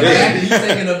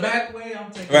taking the back way,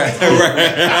 I'm taking the back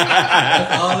way.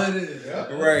 That's all it is.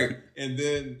 Yeah. Right. And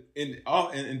then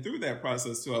and through that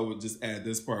process too, I would just add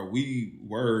this part. We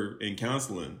were in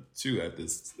counseling too at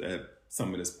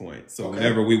some of this point. So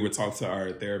whenever we would talk to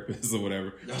our therapists or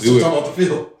whatever, we would talk about the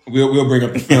film. We'll bring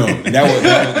up the film. And that would be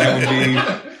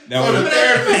the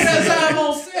therapist. That's how I'm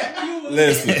on set.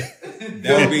 Listen,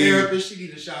 that would be therapist. She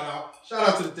need a shout out. Shout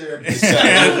out to the therapist.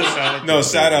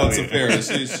 Shout out to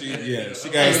Farrah. She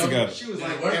got us together. She was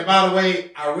like, and by the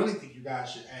way, I really think you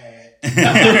guys should add.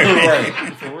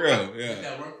 Right, for real. Yeah. Did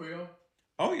that work for you?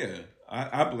 Oh yeah,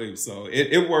 I believe so.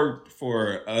 It worked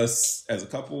for us as a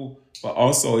couple, but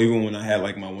also even when I had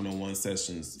like my one-on-one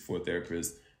sessions for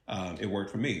therapists, it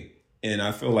worked for me. And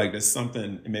I feel like that's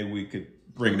something maybe we could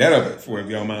bring that up for if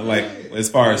y'all mind. Like as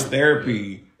far as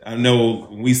therapy. I know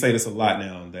we say this a lot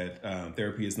now that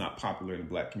therapy is not popular in the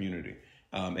Black community.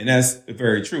 And that's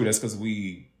very true. That's because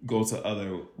we go to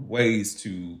other ways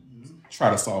to try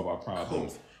to solve our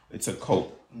problems, to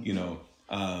cope,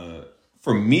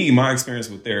 For me, my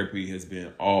experience with therapy has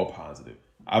been all positive.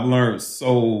 I've learned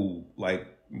so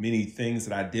many things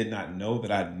that I did not know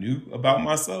that I knew about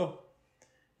myself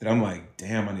that I'm like,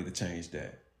 damn, I need to change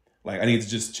that. I need to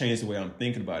just change the way I'm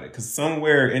thinking about it. Because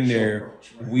somewhere in there,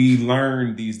 we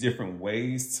learn these different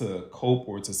ways to cope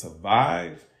or to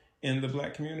survive in the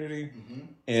Black community. Mm-hmm.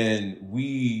 And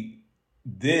we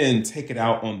then take it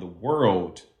out on the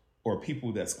world or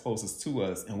people that's closest to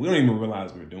us. And we don't even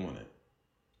realize we're doing it.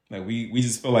 We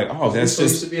just feel like, oh, that's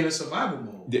just... used to be in a survival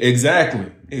mode.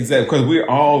 Exactly. Because we're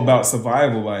all about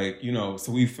survival.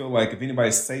 So we feel like if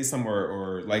anybody says something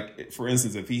or for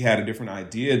instance, if he had a different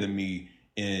idea than me,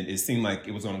 and it seemed like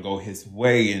it was going to go his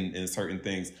way in certain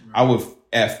things. Right. I would,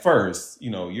 at first,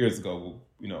 years ago,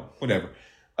 whatever.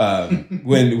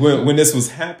 When this was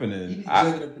happening,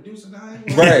 right?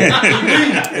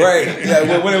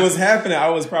 Yeah. When it was happening, I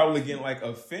was probably getting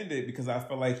offended because I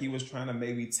felt like he was trying to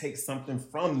maybe take something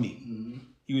from me. Mm-hmm.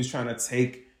 He was trying to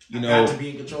take, I got to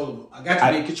be in control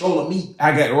of me.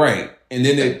 I got right, and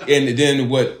then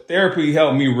what therapy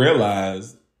helped me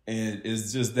realize, and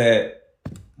is just that.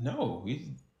 No,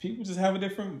 people just have a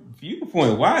different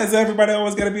viewpoint. Why is everybody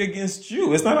always got to be against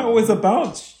you? It's not always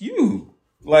about you.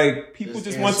 People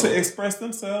just want to express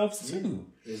themselves too.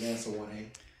 There's answer 1A,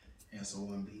 answer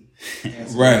 1B,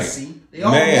 answer right. 1C. They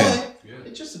all one. Yeah.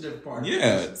 It's just a different part.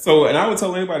 Yeah. So, and I would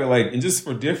tell anybody and just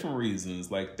for different reasons,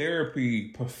 therapy,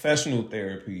 professional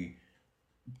therapy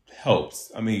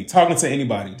helps. I mean, talking to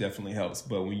anybody definitely helps.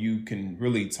 But when you can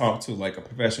really talk to a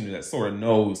professional that sort of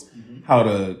knows how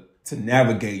to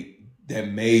navigate that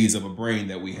maze of a brain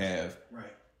that we have, right?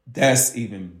 That's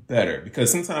even better, because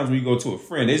sometimes when you go to a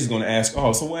friend, they're just going to ask,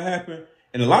 oh, so what happened?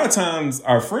 And a lot of times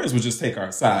our friends would just take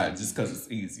our side just because it's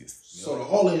easiest. So the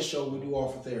all-in show, we do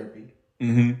offer therapy,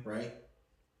 right?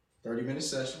 30-minute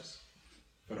sessions.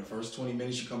 For the first 20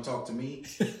 minutes, you come talk to me,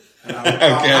 and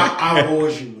I'll bore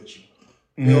you with you.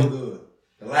 Real good.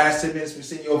 The last 10 minutes, we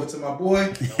send you over to my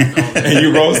boy. And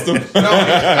you roast him?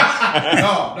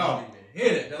 No.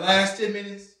 Hit it. The last 10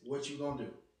 minutes, what you gonna do?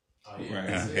 Oh, yeah. Right.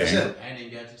 That's it. I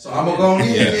ain't got you. So I'm gonna go in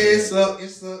here. It's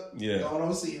up. Yeah.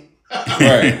 Don't see him.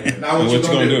 Right. Now what you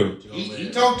gonna do? He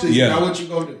talked to you. Yeah. Now what you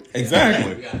gonna do?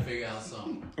 Exactly. We gotta figure out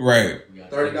something. Right.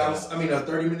 $30.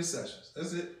 30-minute sessions.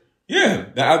 That's it. Yeah,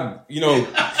 I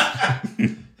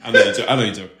know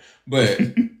you're joking. But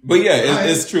yeah,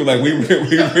 it's true. Like we for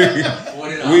 $40.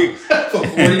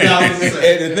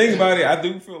 And the thing about it, I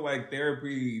do feel like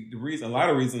therapy. A lot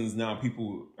of reasons now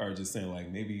people are just saying like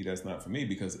maybe that's not for me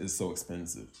because it's so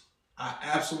expensive. I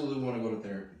absolutely want to go to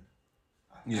therapy.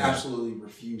 I absolutely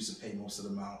refuse to pay most of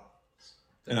the amount.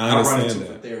 And I understand run into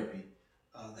that. for therapy.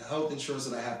 The health insurance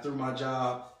that I have through my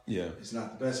job, it's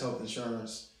not the best health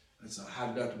insurance. It's a high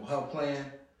deductible health plan,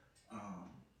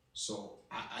 so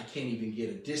I can't even get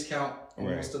a discount on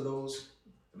most of those.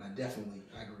 But I agree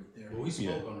with therapy. Well,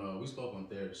 we spoke on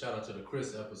therapy. Shout out to the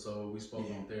Chris episode. We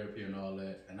spoke on therapy and all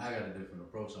that, and I got a different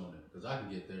approach on it because I can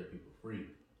get therapy for free.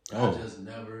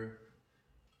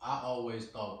 I always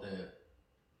thought that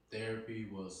therapy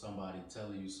was somebody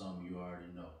telling you something you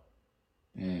already know.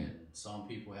 And some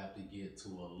people have to get to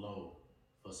a low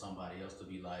for somebody else to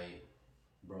be like,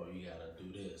 bro, you gotta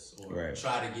do this. Or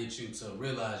try to get you to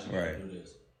realize you gotta do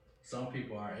this. Some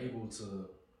people are able to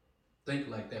think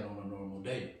like that on a normal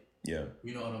day. Yeah.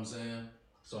 You know what I'm saying?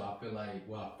 So I felt like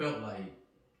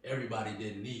everybody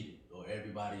didn't need it or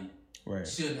everybody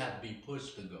shouldn't have to be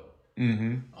pushed to go.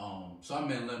 Mm-hmm. So I'm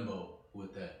in limbo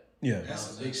with that. Yeah,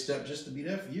 that's a big step just to be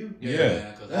there for you. Yeah,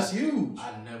 man, that's huge.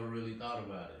 I never really thought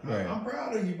about it. Right. I'm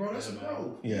proud of you, bro. That's a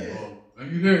growth. Yeah.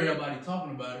 And you hear everybody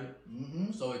talking about it,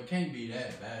 so it can't be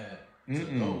that bad to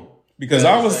go. Because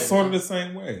I was sort of the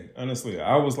same way. Honestly,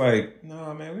 I was like,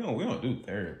 "Nah, man, we don't do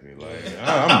therapy." Like,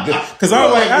 I'm good. Because I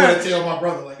was like, I tell my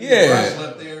brother, like,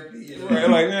 therapy. You know? Right?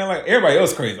 Like, man, like everybody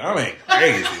else crazy. I ain't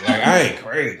crazy. Like, I ain't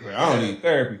crazy. I don't need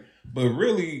therapy. But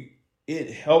really,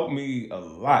 it helped me a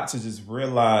lot to just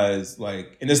realize,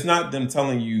 like, and it's not them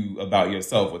telling you about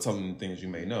yourself or telling you things you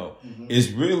may know. It's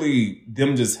really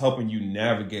them just helping you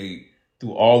navigate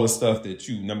through all the stuff that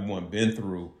you, number one, been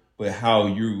through, but how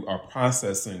you are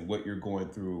processing what you're going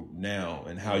through now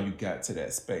and how you got to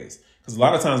that space. Because a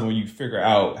lot of times when you figure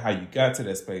out how you got to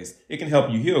that space, it can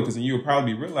help you heal because then you'll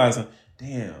probably be realizing,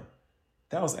 damn,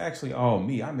 that was actually all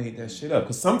me. I made that shit up.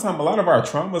 Because sometimes a lot of our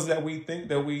traumas that we think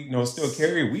that we still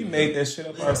carry, we made that shit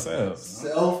up ourselves.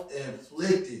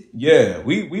 Self-inflicted. Yeah,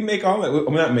 we make all that. Well,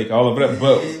 not make all of it,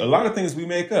 but a lot of things we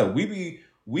make up.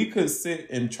 We could sit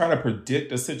and try to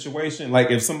predict a situation.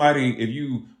 Like if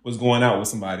you was going out with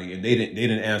somebody and they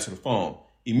didn't answer the phone,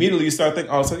 immediately you start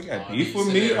thinking, oh, so they got beef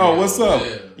with me? Oh, what's up?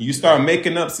 Yeah. You start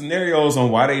making up scenarios on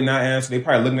why they not answering. They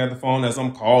probably looking at the phone as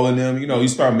I'm calling them. You know, you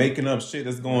start making up shit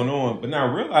that's going on, but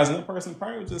not realizing the person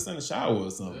probably was just in the shower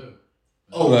or something. Yeah.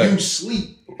 Oh, like, you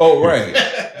sleep. Oh, right.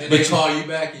 Then they call you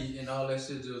back and all that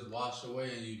shit just wash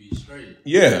away and you be straight.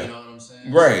 Yeah. You know what I'm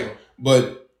saying? Right.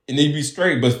 And they be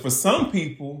straight. But for some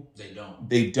people, They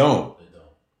don't.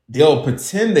 They'll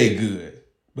pretend they good,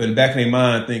 but in the back of their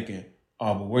mind thinking,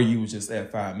 oh, but where you was just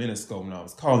at 5 minutes ago when I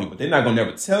was calling you. But they're not going to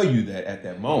never tell you that at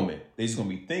that moment. They're just going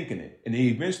to be thinking it. And then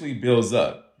eventually builds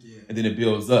up. Yeah. And then it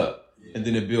builds up. Yeah. And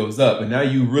then it builds up. And now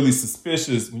you really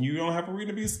suspicious when you don't have a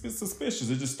reason to be suspicious.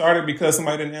 It just started because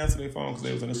somebody didn't answer their phone because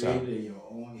they was in the shower.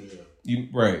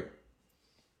 Right.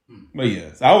 But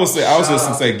yeah, so I was just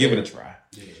going to say, give it a try.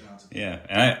 Yeah.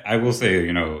 And I will say,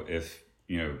 if,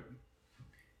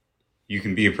 you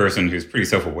can be a person who's pretty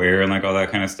self-aware and like all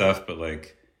that kind of stuff, but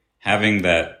like, having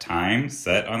that time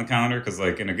set on the calendar, because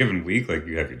like in a given week, like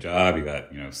you have your job, you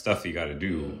got stuff you got to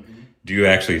do. Mm-hmm. Do you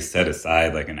actually set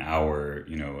aside like an hour,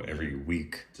 every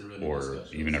week, really or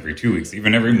even every 2 weeks,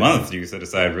 even every month? Do you set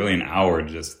aside really an hour to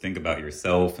just think about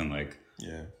yourself and like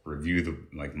review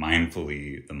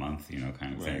mindfully the month,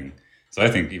 kind of thing. So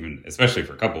I think even especially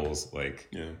for couples, like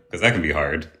because that can be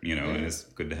hard, and it's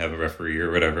good to have a referee or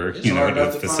whatever, it's hard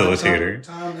a facilitator.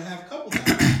 Time to have couple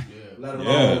time. Let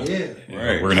alone,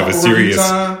 right. We're gonna have a serious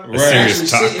talk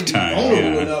time.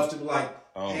 Vulnerable enough to be like,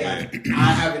 hey,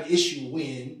 I have an issue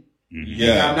when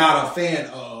I'm not a fan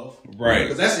of,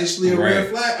 because that's actually a red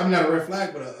flag. I'm not a red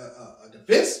flag, but a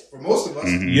defense for most of us.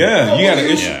 Mm-hmm. Yeah, you got an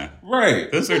issue,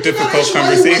 right? Those are difficult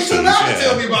conversations. You not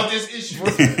tell me about this issue.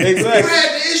 Exactly. You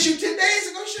had the issue 10 days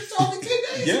ago. You should have told me 10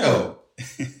 days ago.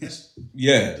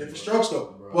 Different strokes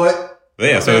though, but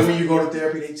yeah. So when you go to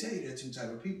therapy, they tell you there are two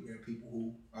types of people. There are people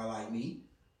who are like me.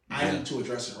 I need to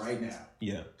address it right now.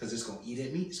 Yeah. Because it's going to eat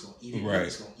at me. It's going to eat at me.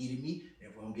 It's going to eat at me.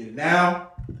 If we don't get it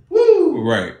now, woo.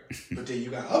 Right. But then you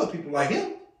got other people like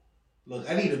him. Look,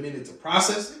 I need a minute to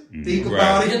process it, think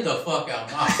about it. Get the fuck out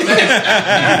of my face. You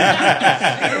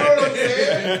know what I'm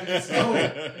saying? So,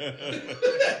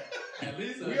 at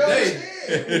least a day.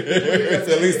 It's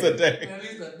at least a day. At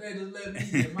least a day. Just let me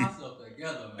get myself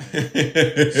together,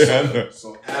 man.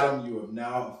 So Adam, you have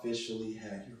now officially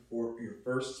had your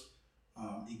first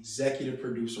executive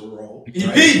producer role.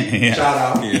 Right? Shout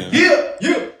out.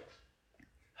 Yeah.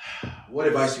 What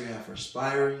advice do you have for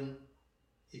aspiring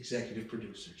executive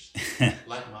producers?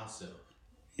 Like myself.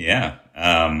 Yeah.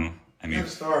 I mean, we got to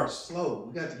start slow.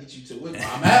 We got to get you to win.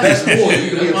 I'm best boy.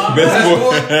 You my best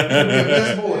boy.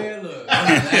 Best boy. Man, look.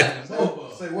 I'm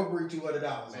Say what bring $200? Man,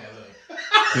 look.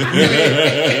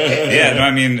 yeah, no, I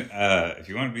mean, if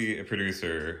you want to be a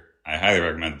producer, I highly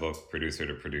recommend the book Producer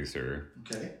to Producer.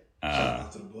 Okay. Shout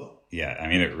out to the book. Yeah, I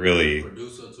mean, it really...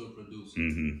 Producer to producer.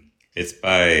 Mm-hmm. It's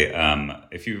by,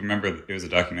 if you remember, it was a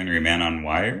documentary, Man on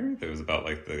Wire, that was about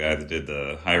like the guy that did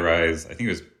the high rise. I think it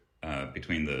was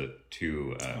between the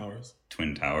two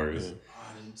Twin Towers. Yeah.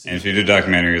 And she did a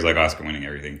documentary, it was like Oscar winning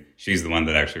everything. She's the one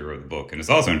that actually wrote the book. And it's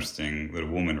also interesting that a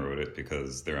woman wrote it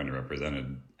because they're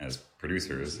underrepresented as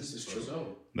producers. This is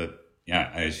true. But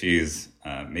yeah, she's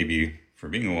maybe for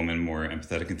being a woman more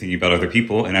empathetic and thinking about other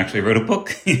people and actually wrote a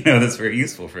book, that's very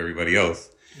useful for everybody else.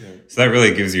 Yeah. So that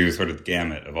really gives you sort of the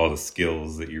gamut of all the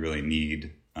skills that you really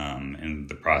need in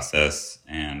the process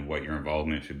and what your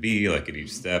involvement should be like at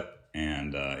each step.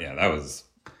 And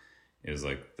it was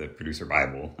like the producer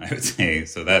Bible, I would say.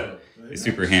 So that is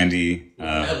super handy.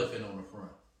 An elephant on the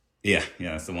front. Yeah,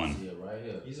 that's the one. Yeah, right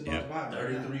here. He's about to buy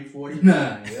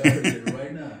 3349. Yeah,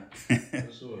 right now. For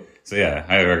sure. So yeah,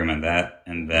 I highly recommend that.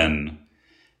 And then,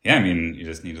 yeah, I mean, you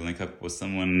just need to link up with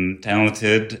someone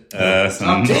talented,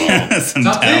 some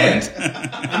talent.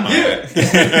 I'm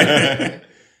here.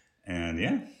 And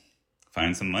yeah,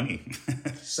 find some money.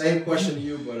 Same question to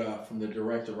you, but from the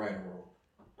director-writer role.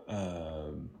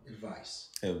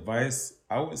 Advice,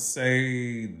 I would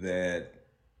say that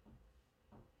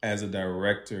as a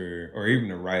director or even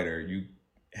a writer, you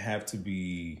have to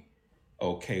be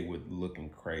okay with looking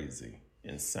crazy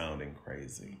and sounding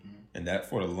crazy. Mm-hmm. And that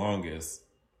for the longest,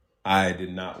 I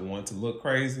did not want to look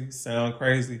crazy, sound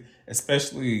crazy,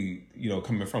 especially,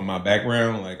 coming from my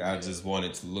background. Like, I just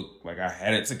wanted to look like I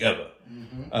had it together.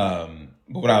 Mm-hmm.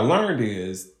 But what I learned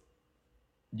is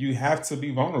you have to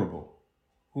be vulnerable.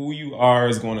 Who you are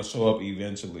is going to show up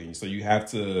eventually. So you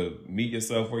have to meet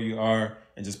yourself where you are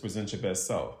and just present your best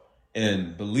self.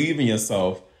 And believe in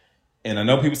yourself. And I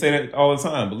know people say that all the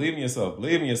time. Believe in yourself,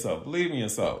 believe in yourself, believe in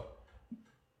yourself.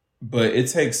 But it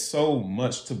takes so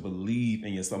much to believe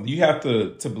in yourself. You have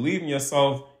to believe in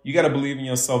yourself. You got to believe in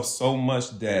yourself so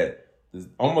much that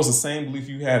almost the same belief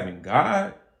you have in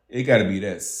God, it got to be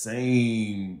that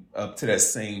same, up to that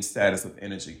same status of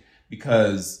energy.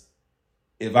 Because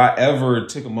if I ever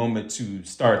took a moment to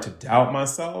start to doubt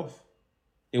myself,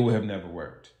 it would have never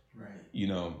worked. Right.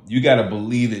 You got to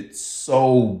believe it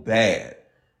so bad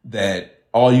that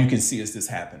all you can see is this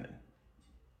happening.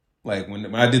 Like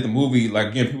when I did the movie, like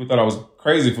again, people thought I was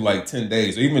crazy for like 10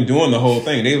 days or even doing the whole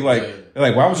thing. They're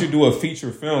like, why would you do a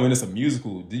feature film and it's a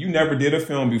musical? You never did a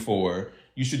film before.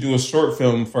 You should do a short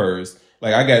film first.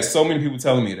 Like I got so many people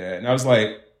telling me that. And I was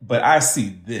like, but I see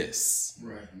this.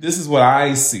 Right. This is what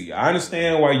I see. I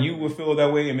understand why you would feel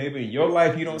that way, and maybe in your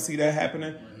life you don't see that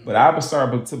happening. Right. But I would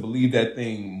start to believe that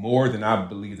thing more than I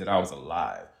believed that I was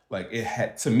alive. Like it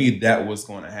had, to me, that was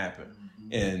going to happen.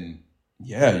 Mm-hmm. And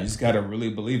yeah, you just got to really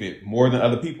believe it more than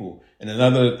other people. And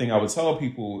another thing I would tell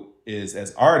people is,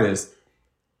 as artists,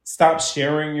 stop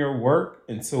sharing your work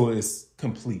until it's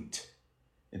complete,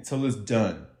 until it's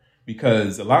done.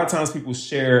 Because a lot of times people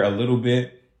share a little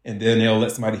bit and then they'll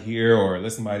let somebody hear or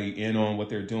let somebody in on what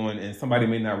they're doing, and somebody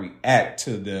may not react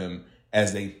to them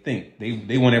as they think.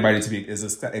 They want everybody to be as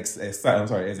excited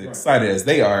as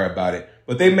they are about it,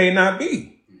 but they may not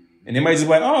be. And they might just be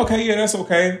like, oh, okay, yeah, that's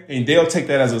okay. And they'll take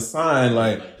that as a sign,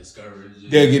 like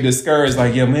they'll get discouraged,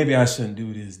 like, yeah, maybe I shouldn't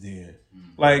do this then.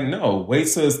 Like, no, wait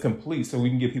till it's complete so we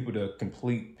can give people the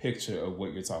complete picture of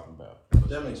what you're talking about.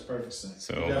 That makes perfect sense.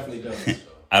 It definitely does.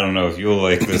 I don't know if you'll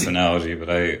like this analogy, but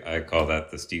I call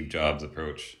that the Steve Jobs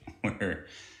approach, where,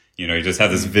 you just have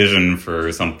this vision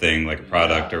for something like a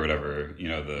product or whatever,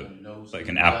 like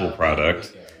an Apple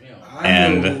product.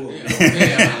 And I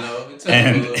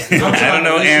don't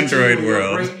know Android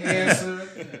world. Great answer.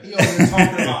 He only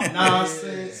talking about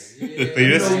nonsense. But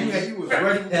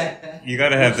you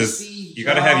gotta have this. You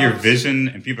got to have your vision,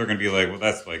 and people are going to be like, well,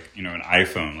 that's like, an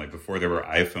iPhone, like before there were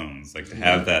iPhones, like to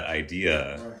have that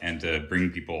idea and to bring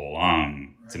people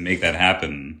along to make that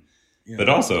happen. Yeah. But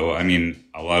also, I mean,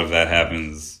 a lot of that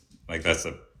happens, like that's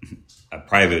a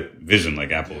private vision,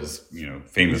 like Apple's,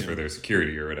 famous for their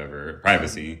security or whatever,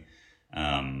 privacy.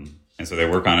 And so they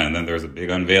work on it, and then there's a big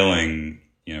unveiling,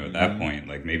 at that point,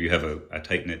 like maybe you have a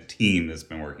tight-knit team that's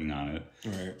been working on it.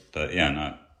 Right. But yeah,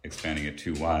 not expanding it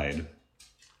too wide.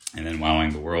 And then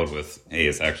wowing the world with, hey,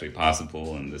 it's actually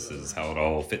possible, and this is how it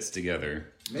all fits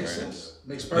together. Makes sense.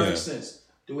 Makes perfect sense.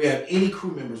 Do we have any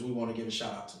crew members we want to give a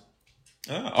shout out to?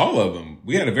 All of them.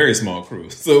 We had a very small crew,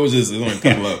 so it was only a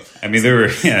couple of. I mean, there were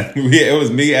it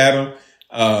was me, Adam,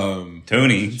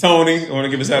 Tony. I want to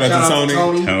give a shout out to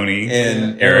Tony,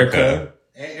 and Erica.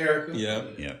 And Erica.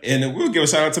 Yeah. And we'll give a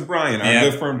shout out to Brian, our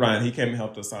good friend Brian. He came and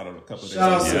helped us out on a couple of days.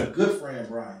 Shout out to a good friend,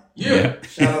 Brian. Yeah.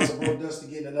 Shout out to Bro Dusty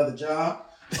getting another job.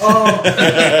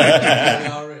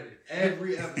 Already.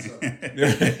 Every episode. I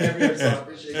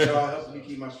appreciate y'all helping me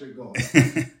keep my streak going.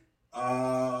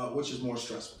 Which is more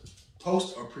stressful,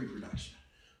 post or pre-production?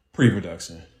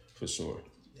 Pre-production, for sure.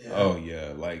 Yeah. Oh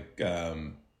yeah, like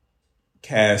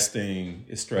casting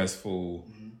is stressful.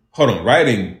 Mm-hmm. Hold on,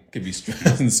 writing could be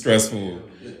stressful.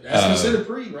 That's considered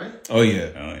pre, right? Oh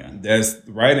yeah. That's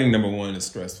writing. Number one is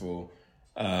stressful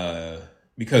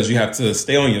because you have to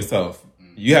stay on yourself.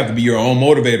 You have to be your own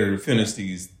motivator to finish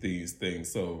these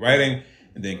things. So writing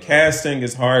and then casting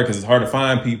is hard because it's hard to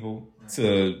find people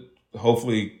to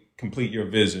hopefully complete your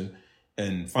vision,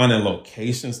 and finding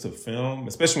locations to film,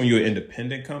 especially when you're an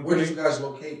independent company. Where did you guys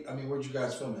locate? I mean, where did you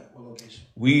guys film at? What location?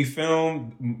 We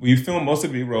filmed most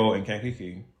of the B-roll in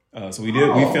Kankakee. So we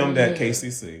filmed at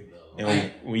KCC,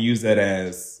 and we used that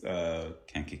as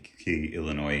Kankakee,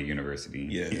 Illinois University.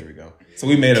 Yeah, there we go. So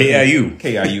we made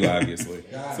KIU, obviously.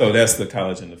 So that's the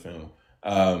college in the film.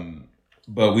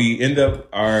 But we end up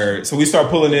so we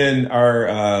start pulling in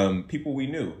our people we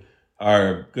knew.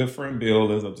 Our good friend Bill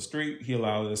lives up the street. He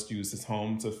allowed us to use his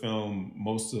home to film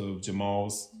most of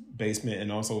Jamal's basement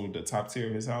and also the top tier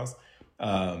of his house.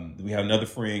 We have another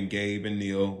friend, Gabe and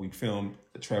Neil. We filmed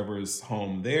Trevor's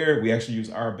home there. We actually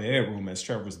used our bedroom as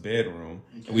Trevor's bedroom.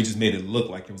 Okay. And we just made it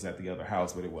look like it was at the other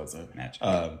house, but it wasn't.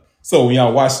 So when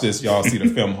y'all watch this, y'all see the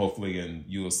film, hopefully, and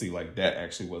you'll see like that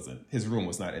actually wasn't, his room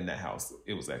was not in that house.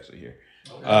 It was actually here.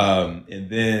 Okay. And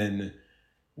then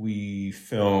we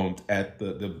filmed at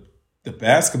the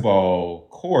basketball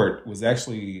court was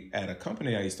actually at a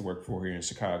company I used to work for here in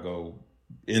Chicago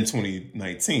in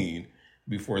 2019,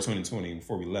 before 2020,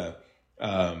 before we left.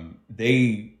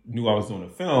 They knew I was doing a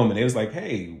film, and they was like,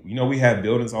 hey, we have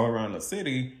buildings all around the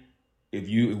city. If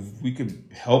we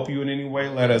could help you in any way,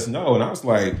 let us know. And I was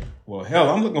like, well, hell,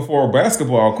 I'm looking for a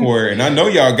basketball court, and I know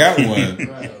y'all got one.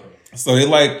 Right. So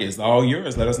it's all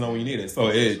yours. Let us know when you need it. So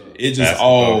it just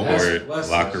basketball court,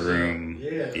 locker room,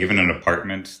 even an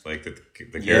apartment, like the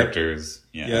characters.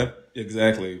 Yeah. Yep,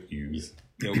 exactly. Use.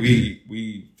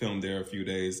 We filmed there a few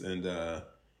days, and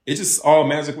it just all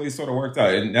magically sort of worked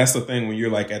out. And that's the thing when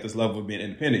you're like at this level of being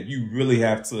independent, you really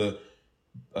have to,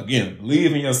 again,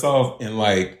 believe in yourself and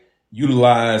like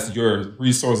utilize your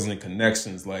resources and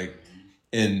connections, let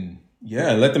them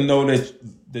know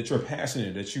that you're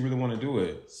passionate, that you really want to do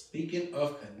it. Speaking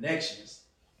of connections,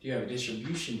 do you have a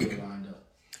distribution deal lined up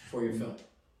for your film?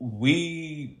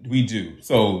 We do.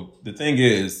 So the thing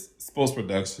is, Spokes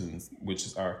Productions, which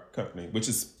is our company, which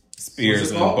is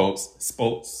Spears and Bolts.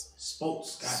 Spokes.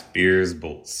 Spears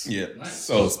Bolts. Yeah. Nice.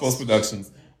 So Spokes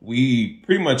Productions, we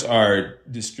pretty much are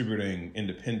distributing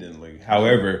independently.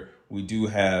 However, we do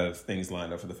have things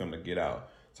lined up for the film to get out.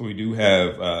 So we do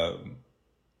have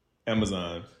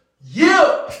Amazon.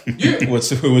 Which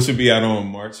should be out on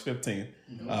March 15th.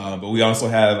 But we also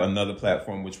have another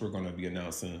platform which we're going to be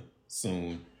announcing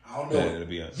soon. I don't know. It'll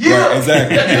be out. Right,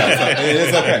 exactly.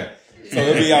 It's okay. So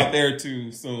it'll be out there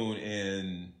too soon.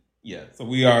 And so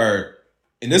we are,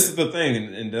 and this is the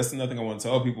thing, and that's another thing I want to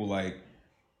tell people, like,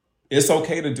 it's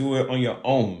okay to do it on your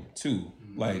own too.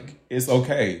 Like, it's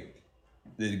okay.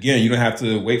 Again, you don't have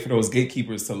to wait for those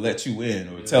gatekeepers to let you in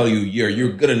or tell you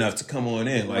you're good enough to come on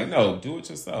in. Like, no, do it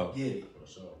yourself. Get it. For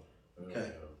sure.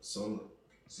 Okay. So look,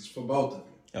 this is for both of you.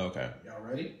 Okay. Y'all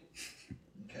ready?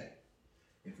 Okay.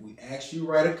 If we ask you to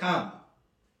write a comedy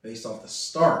based off the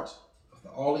start of the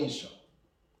All In show,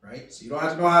 right? So you don't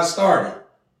have to know how it started.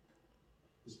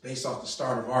 It's based off the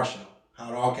start of our show,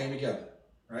 how it all came together,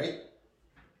 right?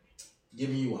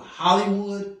 Giving you a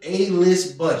Hollywood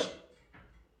A-list budget.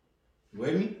 You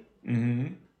with me? Mm-hmm.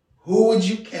 Who would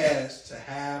you cast to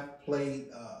have play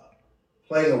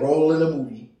a role in a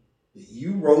movie that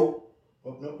you wrote?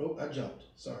 Oh, nope, I jumped.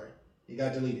 Sorry. It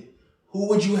got deleted. Who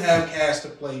would you have cast to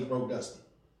play Bro Dusty?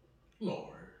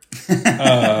 Lord.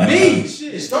 Me?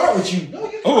 Shit. Start with you.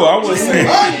 No, I would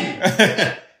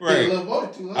say. Right.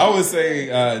 I would say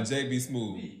JB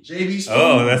Smooth. JB Smooth.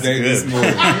 Oh, that's JB good. Smooth.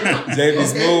 JB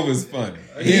Smooth is funny.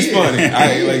 He's funny.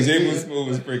 JB Smooth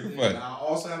is freaking funny. I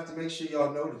also have to make sure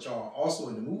y'all know that y'all are also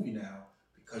in the movie now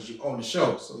because you own the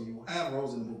show, so you will have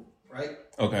roles in the movie, right?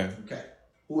 Okay.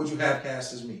 Who would you have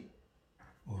cast as me?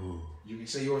 Ooh. You can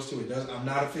say yours too. I'm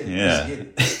not offended. Yeah. Let's get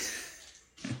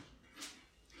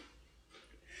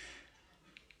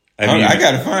it. I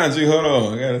gotta find you. Hold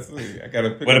on, I gotta see. I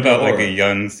gotta pick. What about like a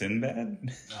young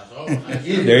Sinbad?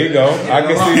 There you go. I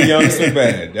can see young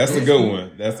Sinbad. That's a good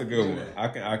one. That's a good one. I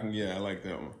can. Yeah, I like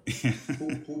that one.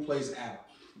 Who plays Adam?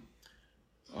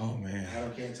 Oh man,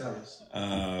 Adam can't tell us.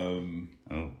 I'm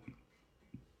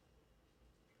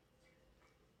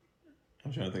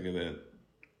trying to think of that.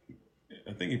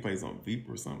 I think he plays on Veep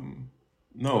or something.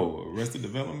 No, Arrested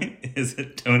Development. Is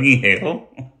it Tony Hale?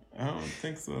 I don't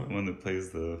think so. The one that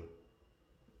plays the.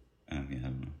 I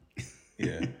don't know.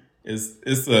 Yeah,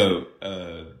 it's a.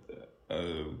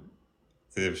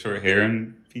 Does he have short hair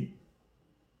and feet?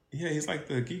 Yeah, he's like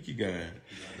the geeky guy.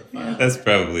 Yeah, that's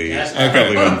probably what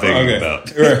I'm thinking about.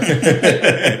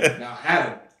 Right. Now,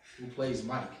 Adam, who plays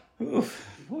Mike? Oof,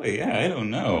 boy, yeah, I don't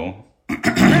know.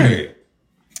 Right.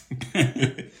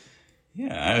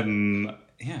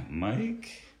 Mike.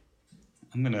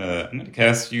 I'm gonna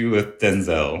cast you with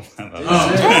Denzel.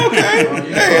 Okay.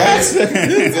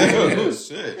 Oh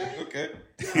shit. Okay.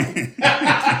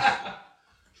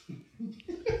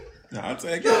 No, I'll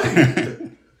take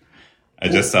it. I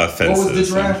just saw Fences. What was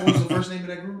the draft? What was the first name of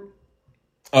that group?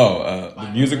 Oh,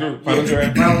 the music group, Final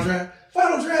Draft. Final Draft.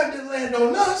 Final Draft didn't land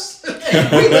on us. We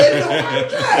landed on Final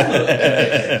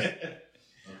Draft.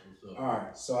 All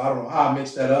right, so I don't know how I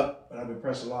mixed that up, but I've been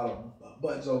pressing a lot of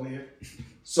buttons over here.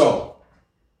 So,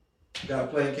 you got a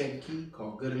play in Kankakee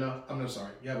called Good Enough. I'm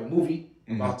sorry. You have a movie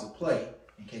about to play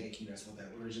in Kankakee. That's what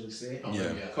that originally said.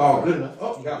 Yeah. Called Good Enough.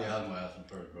 Oh, you got it. Yeah, I was going to ask him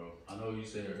first, bro. I know you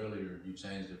said earlier you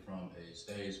changed it from a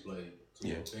stage play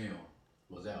to a film.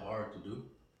 Was that hard to do?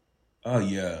 Oh,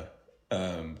 yeah.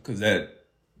 Because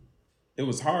it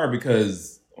was hard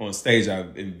because on stage I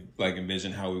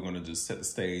envisioned how we were going to just set the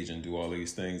stage and do all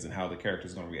these things and how the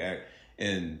character's going to react.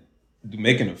 And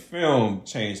making a film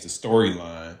changed the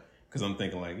storyline because I'm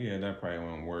thinking like, yeah, that probably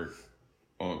won't work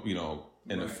on,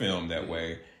 in a film that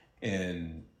way.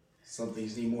 And some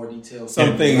things need more detail.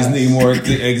 Some things need more.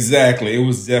 Exactly. It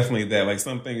was definitely that. Like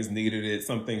some things needed it,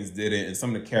 some things didn't. And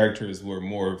some of the characters were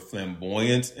more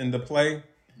flamboyant in the play.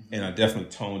 And I definitely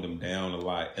toned them down a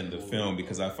lot in the film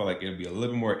because I felt like it'd be a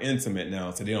little more intimate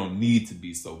now, so they don't need to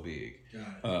be so big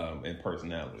in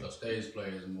personality. So stage play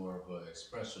is more of an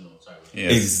expressional type of thing.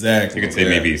 Yes. Exactly. You could say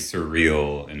maybe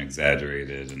surreal and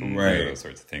exaggerated and those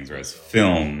sorts of things. Whereas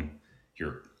film,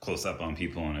 you're close up on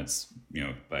people and it's,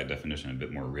 by definition, a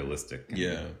bit more realistic.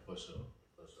 Yeah. For sure.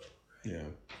 Yeah.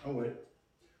 I'm with it.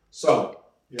 So,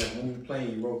 when we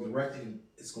playing, you wrote and directed, and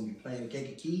it's going to be playing in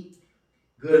Kankakee.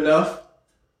 Good Enough.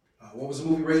 What was the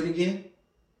movie rated again?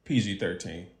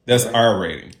 PG-13. That's our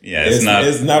rating. Yeah, it's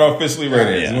not officially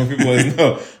rated. Yeah. When people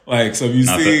know, so if you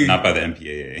see, not by the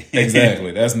MPAA.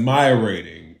 Exactly, that's my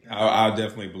rating. I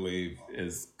definitely believe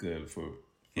is good for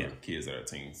kids that are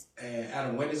teens. And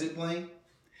Adam, when is it playing?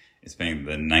 It's playing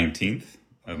the 19th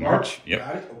of March. Yep.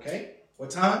 Got it. Okay. What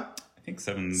time? I think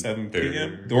 7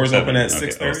 p.m. Doors open at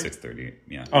 6:30. 6:30.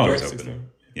 Yeah. Doors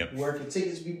open. Yep. Where can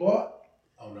tickets be bought?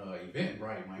 On the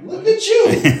Eventbrite, Mike. Look at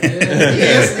you.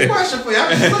 That's the question for you.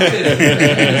 I'm just looking at it.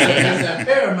 That's at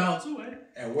Paramount too, ain't it?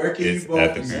 And where can you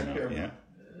both be Paramount? Yeah.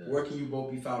 Where can you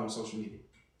both be found on social media?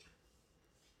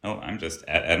 Oh, I'm just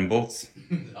at Adam Bolts.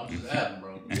 I'm just Adam,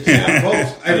 bro. Just Adam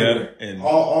Bolts everywhere. Yeah, and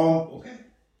all okay.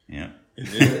 Yeah.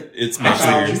 It's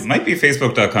might be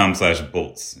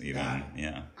facebook.com/bolts even.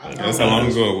 Yeah. That's how long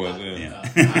ago it was.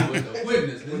 I with the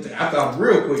quickness. I thought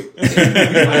real quick. Man.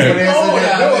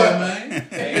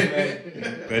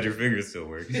 Glad your fingers still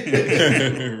work. Right.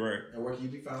 And where can you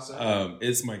be found, sir?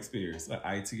 It's Mike Spears.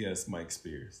 ITS Mike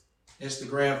Spears.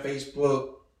 Instagram,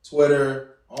 Facebook,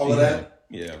 Twitter, all of that.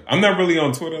 Yeah. I'm not really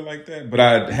on Twitter like that, but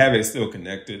I have it still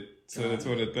connected to the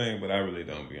Twitter thing, but I really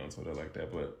don't be on Twitter like that.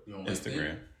 But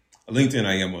Instagram. LinkedIn,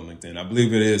 I am on LinkedIn. I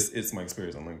believe it is. It's Mike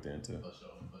Spears on LinkedIn too. For sure.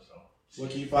 Where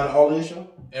can you find the All In Show?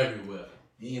 Everywhere.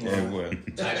 Everywhere.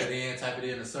 Type it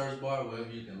in the search bar wherever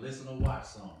you can listen or watch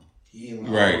something.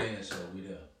 Right. All In Show, we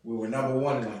there. We were number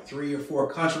one in like 3 or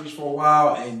 4 countries for a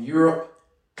while, and Europe.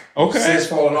 Okay. Since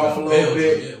falling off a little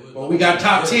bit, but we got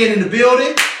top 10 in the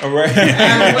building. All right.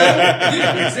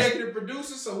 Executive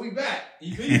producer, so we back.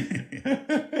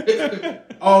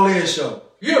 All In Show.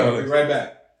 Yeah, we'll be right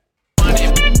back.